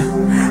Christ.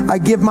 I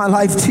give my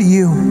life to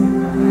you."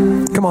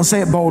 Come on,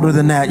 say it bolder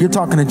than that. You're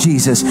talking to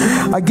Jesus.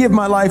 "I give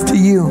my life to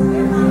you.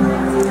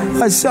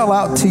 I sell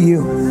out to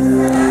you.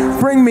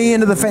 Bring me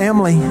into the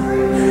family.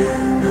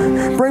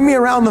 Bring me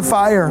around the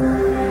fire.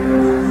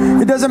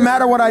 It doesn't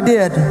matter what I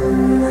did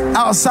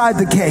outside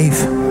the cave.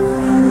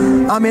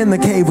 I'm in the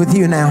cave with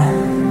you now.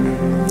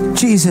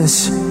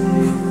 Jesus,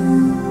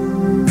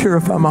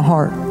 purify my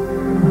heart.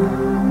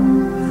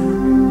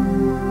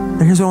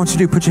 And here's what I want you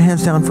to do. Put your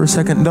hands down for a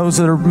second. Those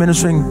that are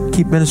ministering,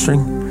 keep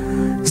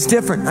ministering. It's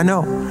different, I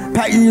know.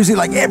 Pat, you're usually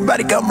like,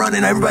 everybody come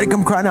running, everybody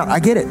come crying out. I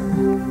get it.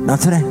 Not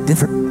today,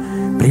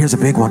 different. But here's a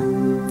big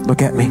one.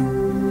 Look at me.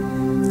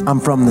 I'm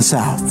from the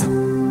South.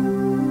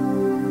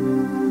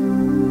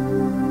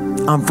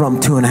 I'm from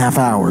 2.5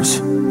 hours.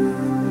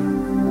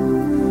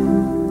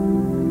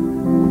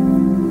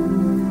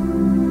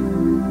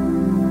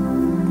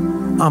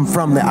 I'm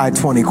from the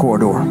I-20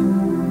 corridor.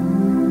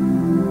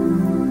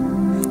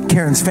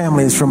 Karen's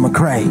family is from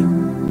McRae.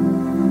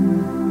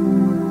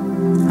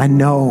 I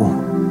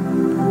know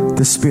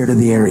the spirit of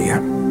the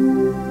area.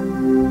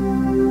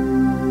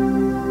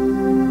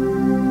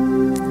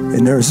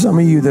 And there are some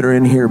of you that are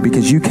in here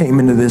because you came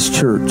into this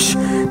church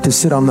to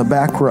sit on the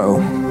back row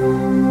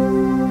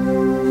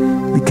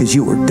because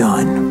you were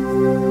done.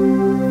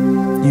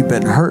 You've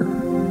been hurt.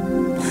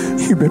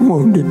 You've been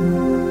wounded.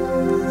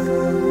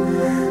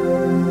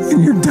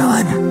 And you're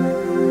done.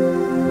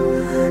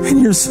 And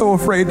you're so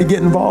afraid to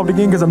get involved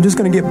again because I'm just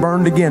going to get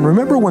burned again.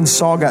 Remember when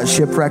Saul got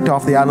shipwrecked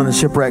off the island of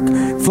shipwreck,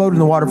 floated in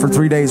the water for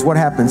 3 days? What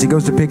happens? He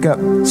goes to pick up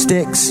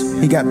sticks.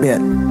 He got bit.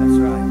 That's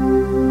right.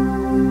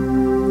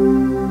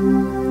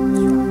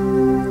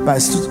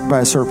 By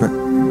a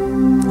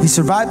serpent. He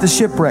survived the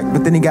shipwreck,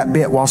 but then he got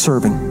bit while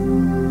serving.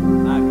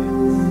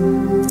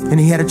 And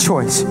he had a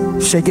choice.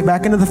 Shake it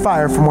back into the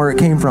fire from where it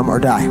came from or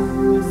die. Yes,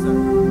 sir.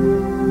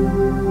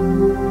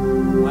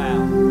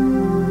 Wow.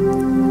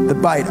 The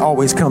bite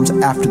always comes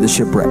after the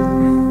shipwreck.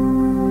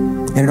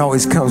 And it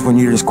always comes when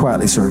you're just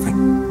quietly serving.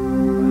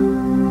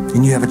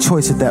 And you have a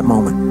choice at that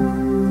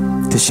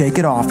moment to shake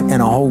it off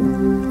and a whole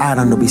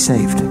island will be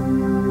saved.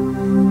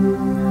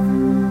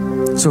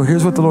 So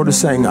here's what the Lord is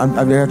saying.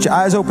 I've got your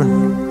eyes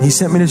open. He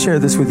sent me to share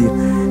this with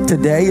you.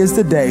 Today is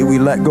the day we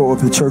let go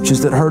of the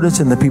churches that hurt us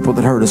and the people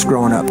that hurt us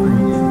growing up.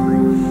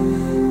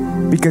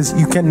 Because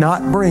you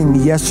cannot bring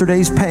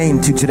yesterday's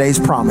pain to today's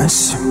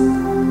promise.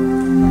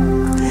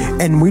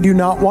 And we do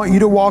not want you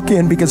to walk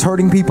in because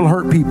hurting people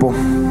hurt people.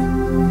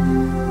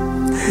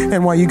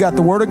 And while you got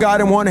the Word of God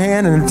in one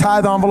hand and a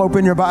tithe envelope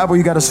in your Bible,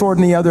 you got a sword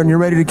in the other and you're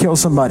ready to kill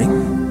somebody.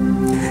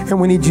 And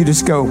we need you to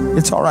just go,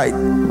 it's all right.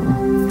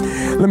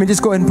 Let me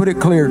just go ahead and put it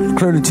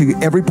clearly to you.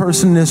 Every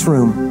person in this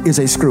room is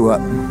a screw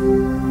up.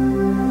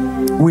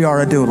 We are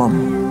a Adullam.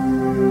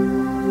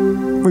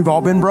 We've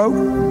all been broke.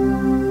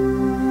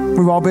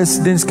 We've all been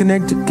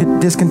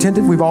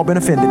discontented. We've all been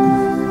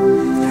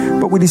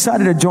offended. But we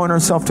decided to join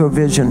ourselves to a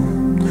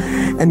vision.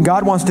 And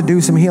God wants to do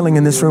some healing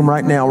in this room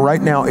right now.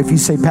 Right now, if you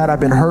say, Pat,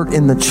 I've been hurt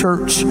in the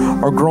church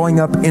or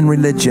growing up in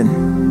religion.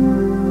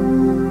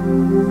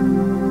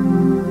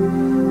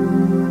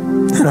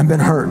 And I've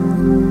been hurt.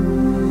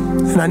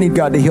 And I need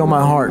God to heal my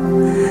heart.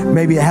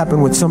 Maybe it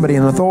happened with somebody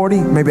in authority.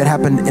 Maybe it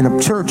happened in a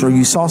church, or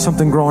you saw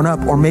something growing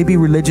up, or maybe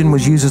religion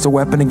was used as a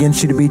weapon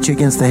against you to beat you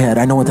against the head.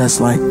 I know what that's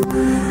like.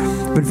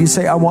 But if you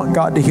say, I want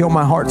God to heal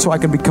my heart so I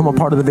can become a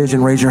part of the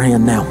vision, raise your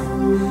hand now.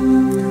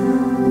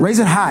 Raise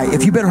it high.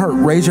 If you've been hurt,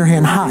 raise your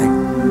hand high.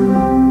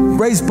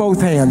 Raise both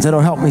hands.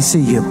 It'll help me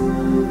see you.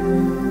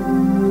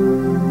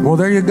 Well,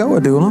 there you go,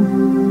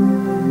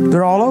 Adullam.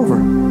 They're all over.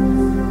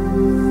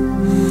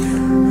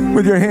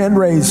 With your hand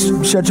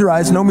raised, shut your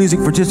eyes. No music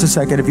for just a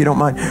second, if you don't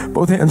mind.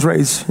 Both hands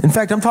raised. In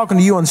fact, I'm talking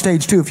to you on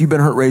stage too. If you've been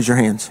hurt, raise your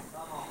hands.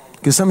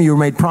 Because some of you were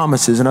made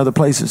promises in other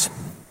places.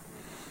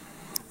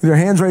 With your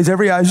hands raised,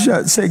 every eye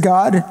shut. Say,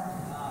 God,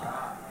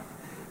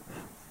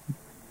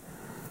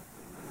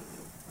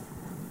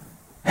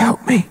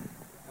 help me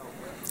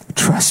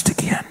trust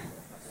again.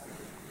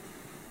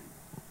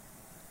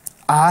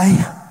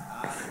 I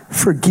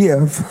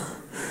forgive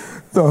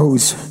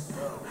those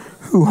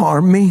who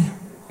harmed me,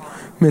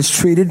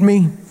 mistreated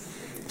me,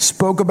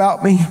 spoke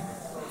about me,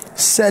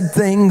 said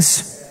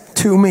things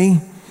to me,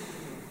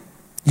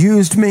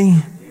 used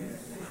me.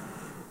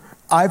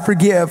 I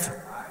forgive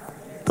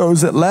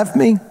those that left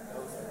me.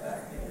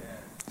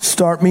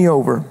 Start me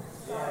over.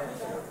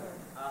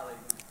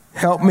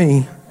 Help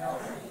me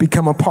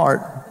become a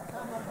part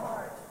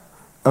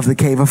of the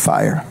cave of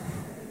fire.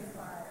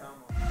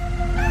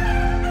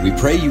 We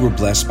pray you were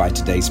blessed by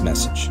today's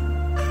message.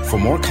 For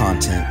more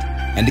content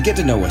and to get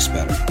to know us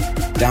better,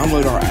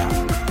 download our app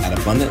at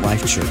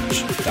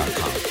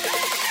abundantlifechurch.com.